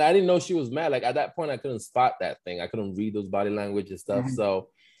like, and I didn't know she was mad. Like at that point, I couldn't spot that thing. I couldn't read those body language and stuff. So.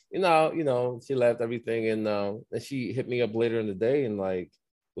 You know, she left everything and she hit me up later in the day and like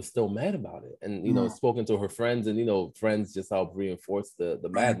was still mad about it. And, you know, spoken to her friends and, you know, friends just help reinforce the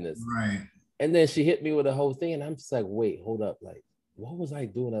madness. Right. And then she hit me with the whole thing. And I'm just like, wait, hold up. Like, what was I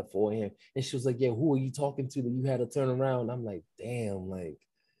doing at 4 a.m.? And she was like, yeah, who are you talking to that you had to turn around? I'm like, damn, like,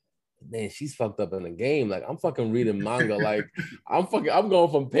 man, she's fucked up in the game. Like, I'm fucking reading manga. Like, I'm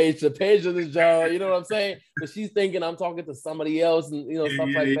going from page to page of this job. You know what I'm saying? But she's thinking I'm talking to somebody else and, you know, stuff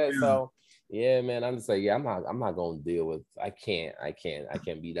like that. So, yeah, man, I'm just like, yeah, I'm not going to deal with, I can't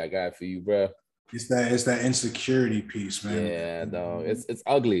be that guy for you, bro. It's that insecurity piece, man. Yeah, no, it's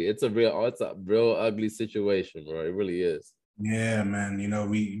ugly. It's a real ugly situation, bro. It really is. Yeah, man. You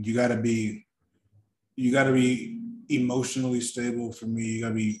know, you gotta be emotionally stable for me. You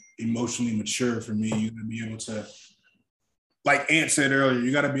gotta be emotionally mature for me. You gotta be able to, like Ant said earlier,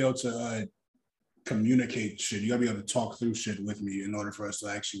 you gotta be able to communicate shit. You gotta be able to talk through shit with me in order for us to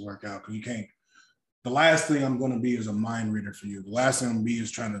actually work out. Because you can't. The last thing I'm gonna be is a mind reader for you. The last thing I'm gonna be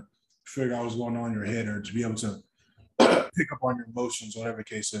is trying to figure out what's going on in your head or to be able to pick up on your emotions, whatever the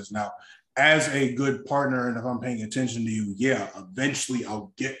case is. Now, as a good partner, and if I'm paying attention to you, yeah, eventually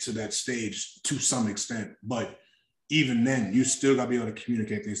I'll get to that stage to some extent. But even then, you still gotta be able to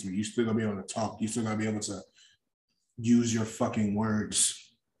communicate things to me. You still gotta be able to talk. You still gotta be able to use your fucking words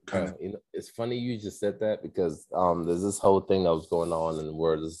kind of. You know, it's funny you just said that because there's this whole thing that was going on in the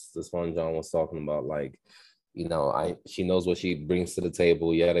world. This one John was talking about, like, you know, she knows what she brings to the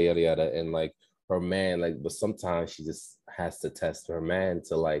table, yada yada yada, and like her man, like, but sometimes she just has to test her man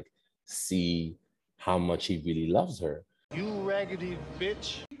to like see how much he really loves her. You raggedy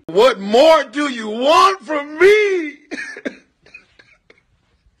bitch. What more do you want from me?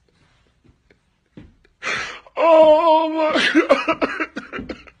 Oh my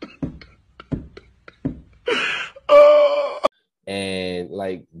God. Oh. And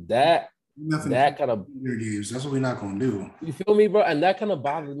like that kind of games. That's what we're not gonna do. You feel me, bro? And that kind of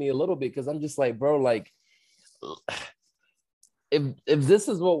bothered me a little bit because I'm just like, bro, like if this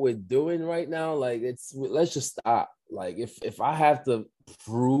is what we're doing right now, like let's just stop. Like if I have to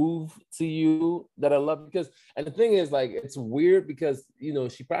prove to you that I love you, because, and the thing is, like, it's weird because, you know,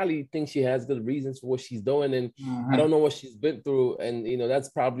 she probably thinks she has good reasons for what she's doing, and I don't know what she's been through, and you know, that's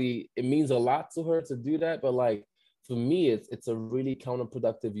probably, it means a lot to her to do that, but like for me, it's a really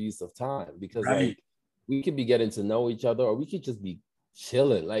counterproductive use of time because like we could be getting to know each other, or we could just be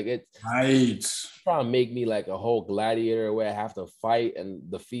chilling. Like it's trying to make me like a whole gladiator where I have to fight and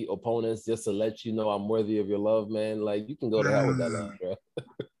defeat opponents just to let you know I'm worthy of your love, man. Like you can go to hell with that love, bro.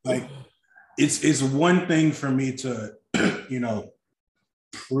 Like it's one thing for me to you know,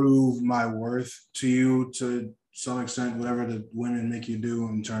 prove my worth to you to some extent, whatever the women make you do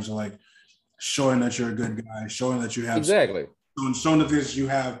in terms of like showing that you're a good guy, showing that you have exactly showing the things you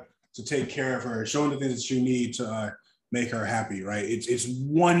have to take care of her, showing the things that you need to make her happy, right? It's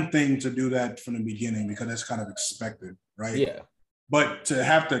one thing to do that from the beginning because that's kind of expected, right? Yeah. But to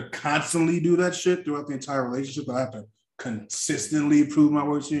have to constantly do that shit throughout the entire relationship, I have to consistently prove my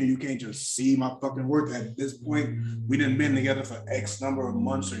worth to you. You can't just see my fucking worth. At this point, we done been together for X number of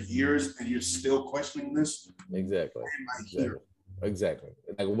months or years, and you're still questioning this. Exactly. Exactly.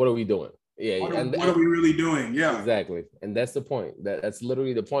 Like, what are we doing? Yeah. What are we really doing? Yeah. Exactly. And that's the point. That's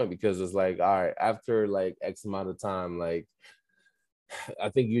literally the point, because it's like, all right, after like X amount of time, like I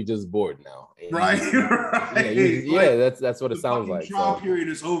think you're just bored now. And right. That's what it sounds like. Trial period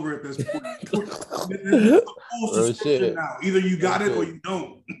is over at this point. Real shit. Now. Either you got it or you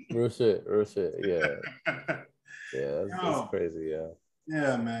don't. Real shit. Yeah. Yeah, that's crazy. Yeah.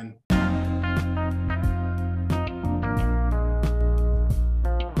 Yeah, man.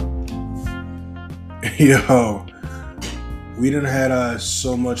 Yo, we done had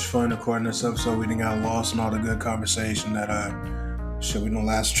so much fun recording this episode. We done got lost in all the good conversation that we don't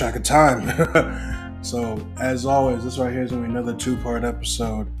last track of time. So as always, this right here is gonna be another 2-part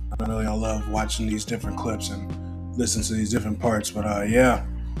episode. I know y'all love watching these different clips and listening to these different parts, but yeah,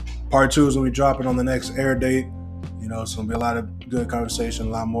 part 2 is gonna be dropping on the next air date. You know, it's gonna be a lot of good conversation,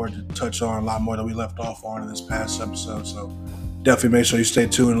 a lot more to touch on, a lot more that we left off on in this past episode. So definitely make sure you stay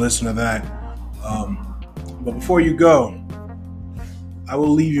tuned and listen to that. But before you go, I will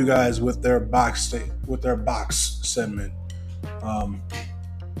leave you guys with their box segment.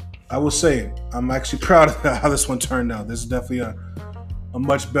 I will say I'm actually proud of how this one turned out. This is definitely a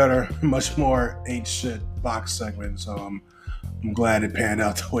much better, much more ain't shit box segment. So I'm glad it panned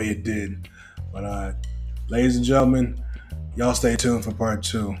out the way it did. But ladies and gentlemen, y'all stay tuned for part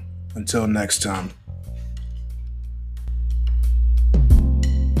 2. Until next time.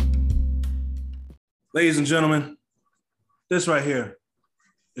 Ladies and gentlemen, this right here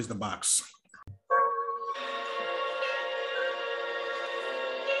is the box.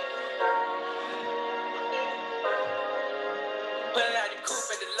 Pulling out the coupe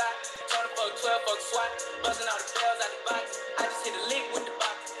at the lot, told the fuck 12 fuck SWAT, buzzing all the bells out the box. I just hit a lick with the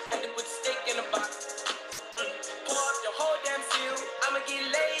box, had to put the stick in the box. Pour up the whole damn seal, I'ma get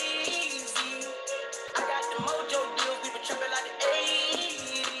lazy. I got the mojo deals, we been trapping like the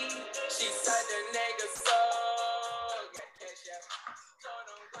 80s. She said the nigga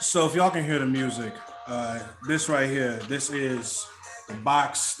So if y'all can hear the music, this right here, this is the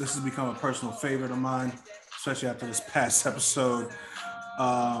box. This has become a personal favorite of mine, especially after this past episode.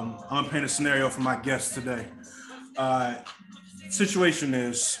 I'm gonna paint a scenario for my guests today. Situation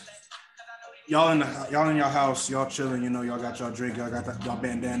is, y'all in your house, y'all chilling, you know, y'all got y'all drink, y'all got y'all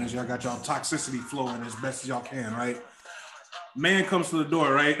bandanas, y'all got y'all toxicity flowing as best as y'all can, right? Man comes to the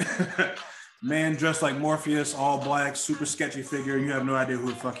door, right? Man dressed like Morpheus, all black, super sketchy figure. You have no idea who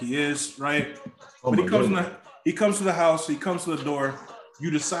the fuck he is, right? But he comes to the house, he comes to the door.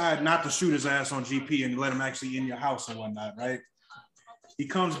 You decide not to shoot his ass on GP and let him actually in your house and whatnot, right? He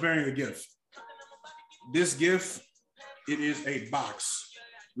comes bearing a gift. This gift, it is a box.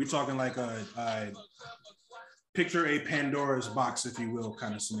 We're talking like a picture a Pandora's box, if you will,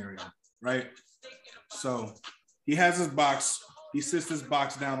 kind of scenario, right? So he has his box. he sits this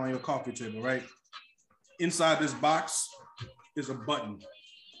box down on your coffee table, right? Inside this box is a button.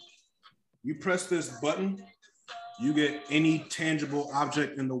 You press this button, you get any tangible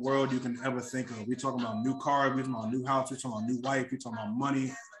object in the world you can ever think of. We're talking about new car, we're talking about new house, we're talking about new wife, we're talking about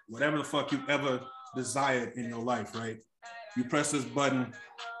money, whatever the fuck you ever desired in your life, right? You press this button,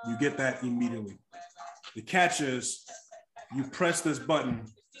 you get that immediately. The catch is, you press this button,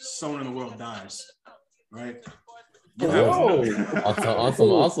 someone in the world dies, right?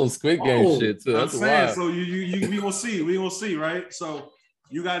 Awesome Squid Game shit too. That's wild. So we will see, right? So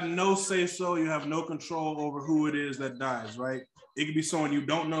you got no say so, you have no control over who it is that dies, right? It could be someone you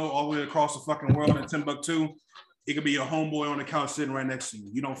don't know all the way across the fucking world in Timbuktu. It could be your homeboy on the couch sitting right next to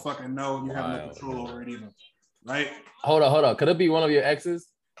you. You don't fucking know. You have no control over it either, right? Hold on. Could it be one of your exes?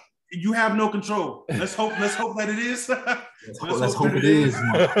 You have no control. Let's hope that it is. Let's hope it is.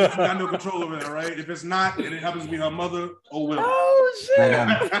 You got no control over that, right? If it's not, and it happens to be her mother, oh well. Oh shit!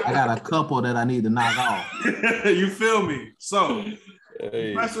 I got a couple that I need to knock off. You feel me? So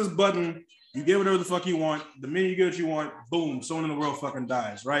you press this button, you get whatever the fuck you want. The minute you get what you want, boom, someone in the world fucking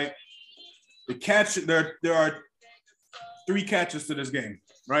dies, right? The catch, there are 3 catches to this game,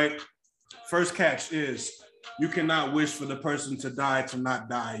 right? First catch is, you cannot wish for the person to die to not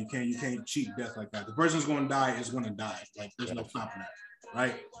die. You can't cheat death like that. The person's going to die is going to die. Like, there's no stopping that,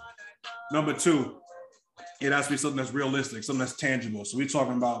 right? Number 2, it has to be something that's realistic, something that's tangible. So we're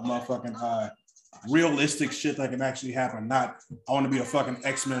talking about motherfucking realistic shit that can actually happen. Not, I want to be a fucking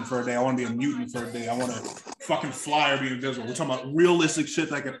X-Men for a day. I want to be a mutant for a day. I want to fucking fly or be invisible. We're talking about realistic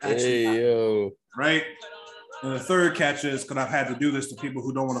shit that can actually happen, right? And the third catch is, because I've had to do this to people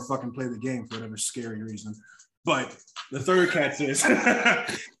who don't want to fucking play the game for whatever scary reason. But the third catch is,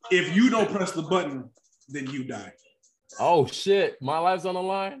 if you don't press the button, then you die. Oh shit! My life's on the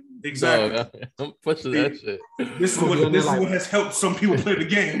line. Exactly. No, I'm pushing that shit. This is what has helped some people play the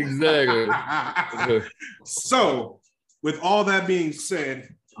game. Exactly. So, with all that being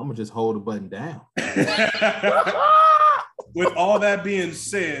said, I'm gonna just hold the button down. With all that being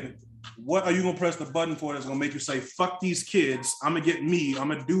said, what are you gonna press the button for that's gonna make you say, fuck these kids, I'm gonna get me, I'm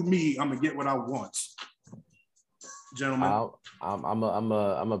gonna do me, I'm gonna get what I want? Gentlemen. I'm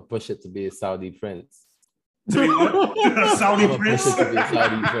gonna push it to be a Saudi prince. Saudi prince? Push it to be a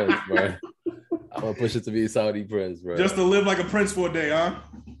Saudi prince, bro. I'm gonna push it to be a Saudi prince, bro. Just to live like a prince for a day, huh?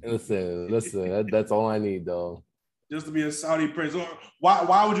 Listen, that's all I need, though. Just to be a Saudi prince.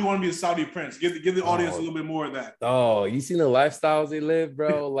 Why would you want to be a Saudi prince? Give the audience a little bit more of that. Oh, you seen the lifestyles they live,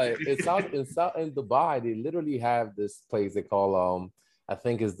 bro? Like in Dubai, they literally have this place they call I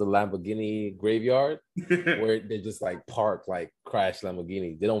think it's the Lamborghini graveyard, where they just like park like crash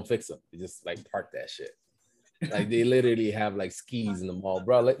Lamborghini. They don't fix them. They just like park that shit. Like they literally have like skis in the mall,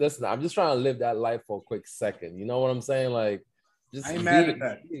 bro. Like listen, I'm just trying to live that life for a quick second. You know what I'm saying? Like just I ain't mad at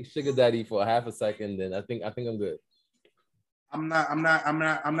that. Sugar daddy for a half a second, then I think I'm good. I'm not mad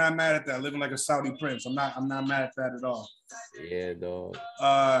at that. Living like a Saudi prince. I'm not mad at that at all. Yeah, dog.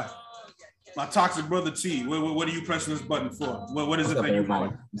 My toxic brother T. What are you pressing this button for? What is it that you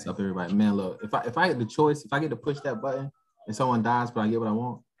want? What's up, everybody? Man, look, if I get the choice, if I get to push that button and someone dies, but I get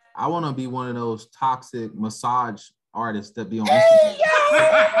what I want to be one of those toxic massage artists that be on Instagram.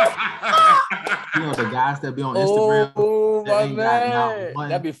 You know, the guys that be on Instagram. Oh, my man.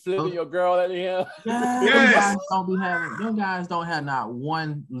 That be flipping your girl at him. Yeah, them guys don't have not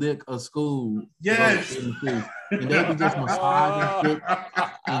one lick of school. Yes. And they be just massaging shit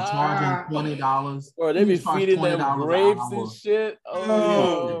and charging $20. Or they be feeding them grapes and shit.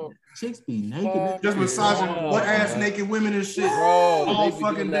 Oh, chicks be naked. Just massaging butt ass naked women and shit. Bro, all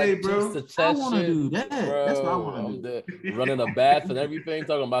fucking day, bro. I want to do that. Bro, that's what I want to do. Running a bath and everything,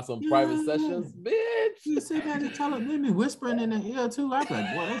 talking about some private sessions, bitch. You sit back and tell them, they be whispering in their ear too. I'm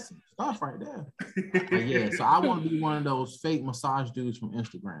like, boy, that's some stuff right there. But yeah, so I want to be one of those fake massage dudes from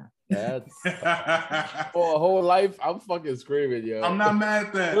Instagram. That's for a whole life. I'm fucking screaming, yo. I'm not mad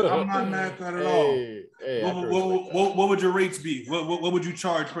at that. I'm not mad at that at all. What would your rates be? What would you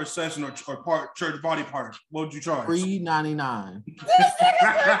charge per session or church body part? What would you charge? $3.99.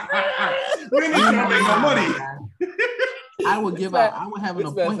 We ain't trying to make no money. I would give out. I would have an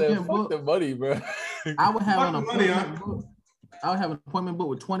appointment book. The money, bro. I would have an appointment book. I would have an appointment book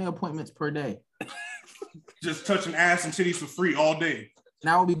with 20 appointments per day. Just touching ass and titties for free all day.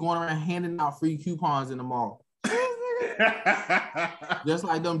 Now we'll be going around handing out free coupons in the mall. Just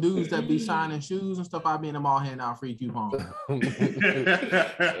like them dudes that be signing shoes and stuff, I be in the mall handing out free coupons.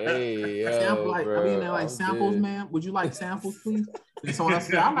 Hey, yo, I mean, they're like samples, man. Would you like samples, please? And so when I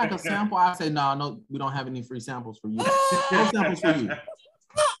say I like a sample, I say no, we don't have any free samples for you. No samples for you.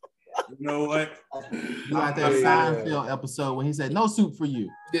 You know what? You like that Seinfeld episode when he said, "No soup for you."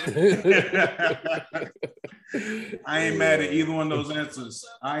 I ain't mad at either one of those answers.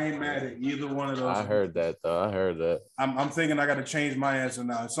 I ain't mad at either one of those. I heard that though. I heard that. I'm thinking I got to change my answer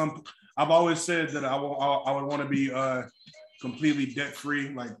now. I've always said that I would want to be completely debt free,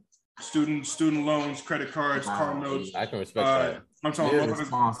 like student loans, credit cards, car notes. I can respect that. I'm talking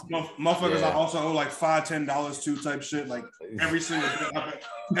motherfuckers I also owe like $5-10 to type shit. Like every single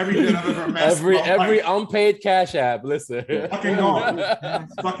every debt I've ever amassed. Every unpaid cash app. Listen, fucking gone,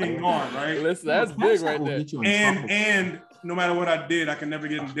 right? Listen, that's big right there. And no matter what I did, I can never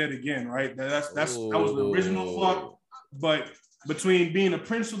get in debt again, right? That was the original thought. But between being a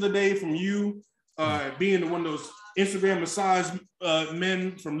prince of the day from you, being one of those Instagram massage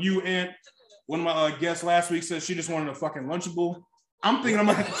men from you, and one of my guests last week said she just wanted a fucking Lunchable. I'm thinking I'm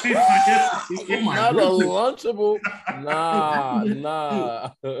gonna have to change my answer. Not a Lunchable.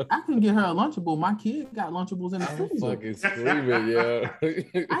 Nah. I can get her a Lunchable. My kid got Lunchables in the freezer. Fucking screaming, yeah.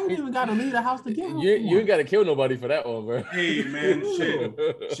 I ain't even got to leave the house to get her. You ain't got to kill nobody for that one, bro. Hey man,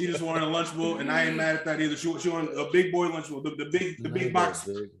 shit. She just wanted a Lunchable, and I ain't mad at that either. She wanted a big boy Lunchable, the big box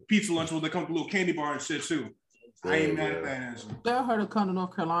pizza Lunchable that comes with a little candy bar and shit too. I ain't mad at that answer. Tell her to come to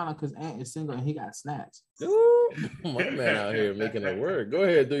North Carolina because Aunt is single and he got snacks. My man out here making it work. Go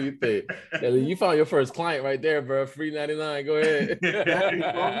ahead, do your thing. You found your first client right there, bro. Free 99. Go ahead.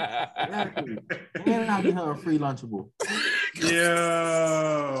 Exactly. And I'll get her a free Lunchable.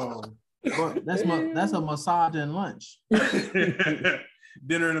 Yo. But that's a massage and lunch.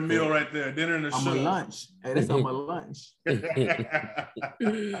 Dinner and a meal right there. Dinner and a show. I'm a lunch. Hey, that's on my lunch. I'm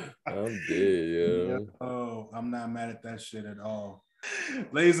dead, yo. Oh, I'm not mad at that shit at all.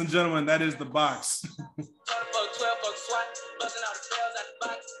 Ladies and gentlemen, that is The Box.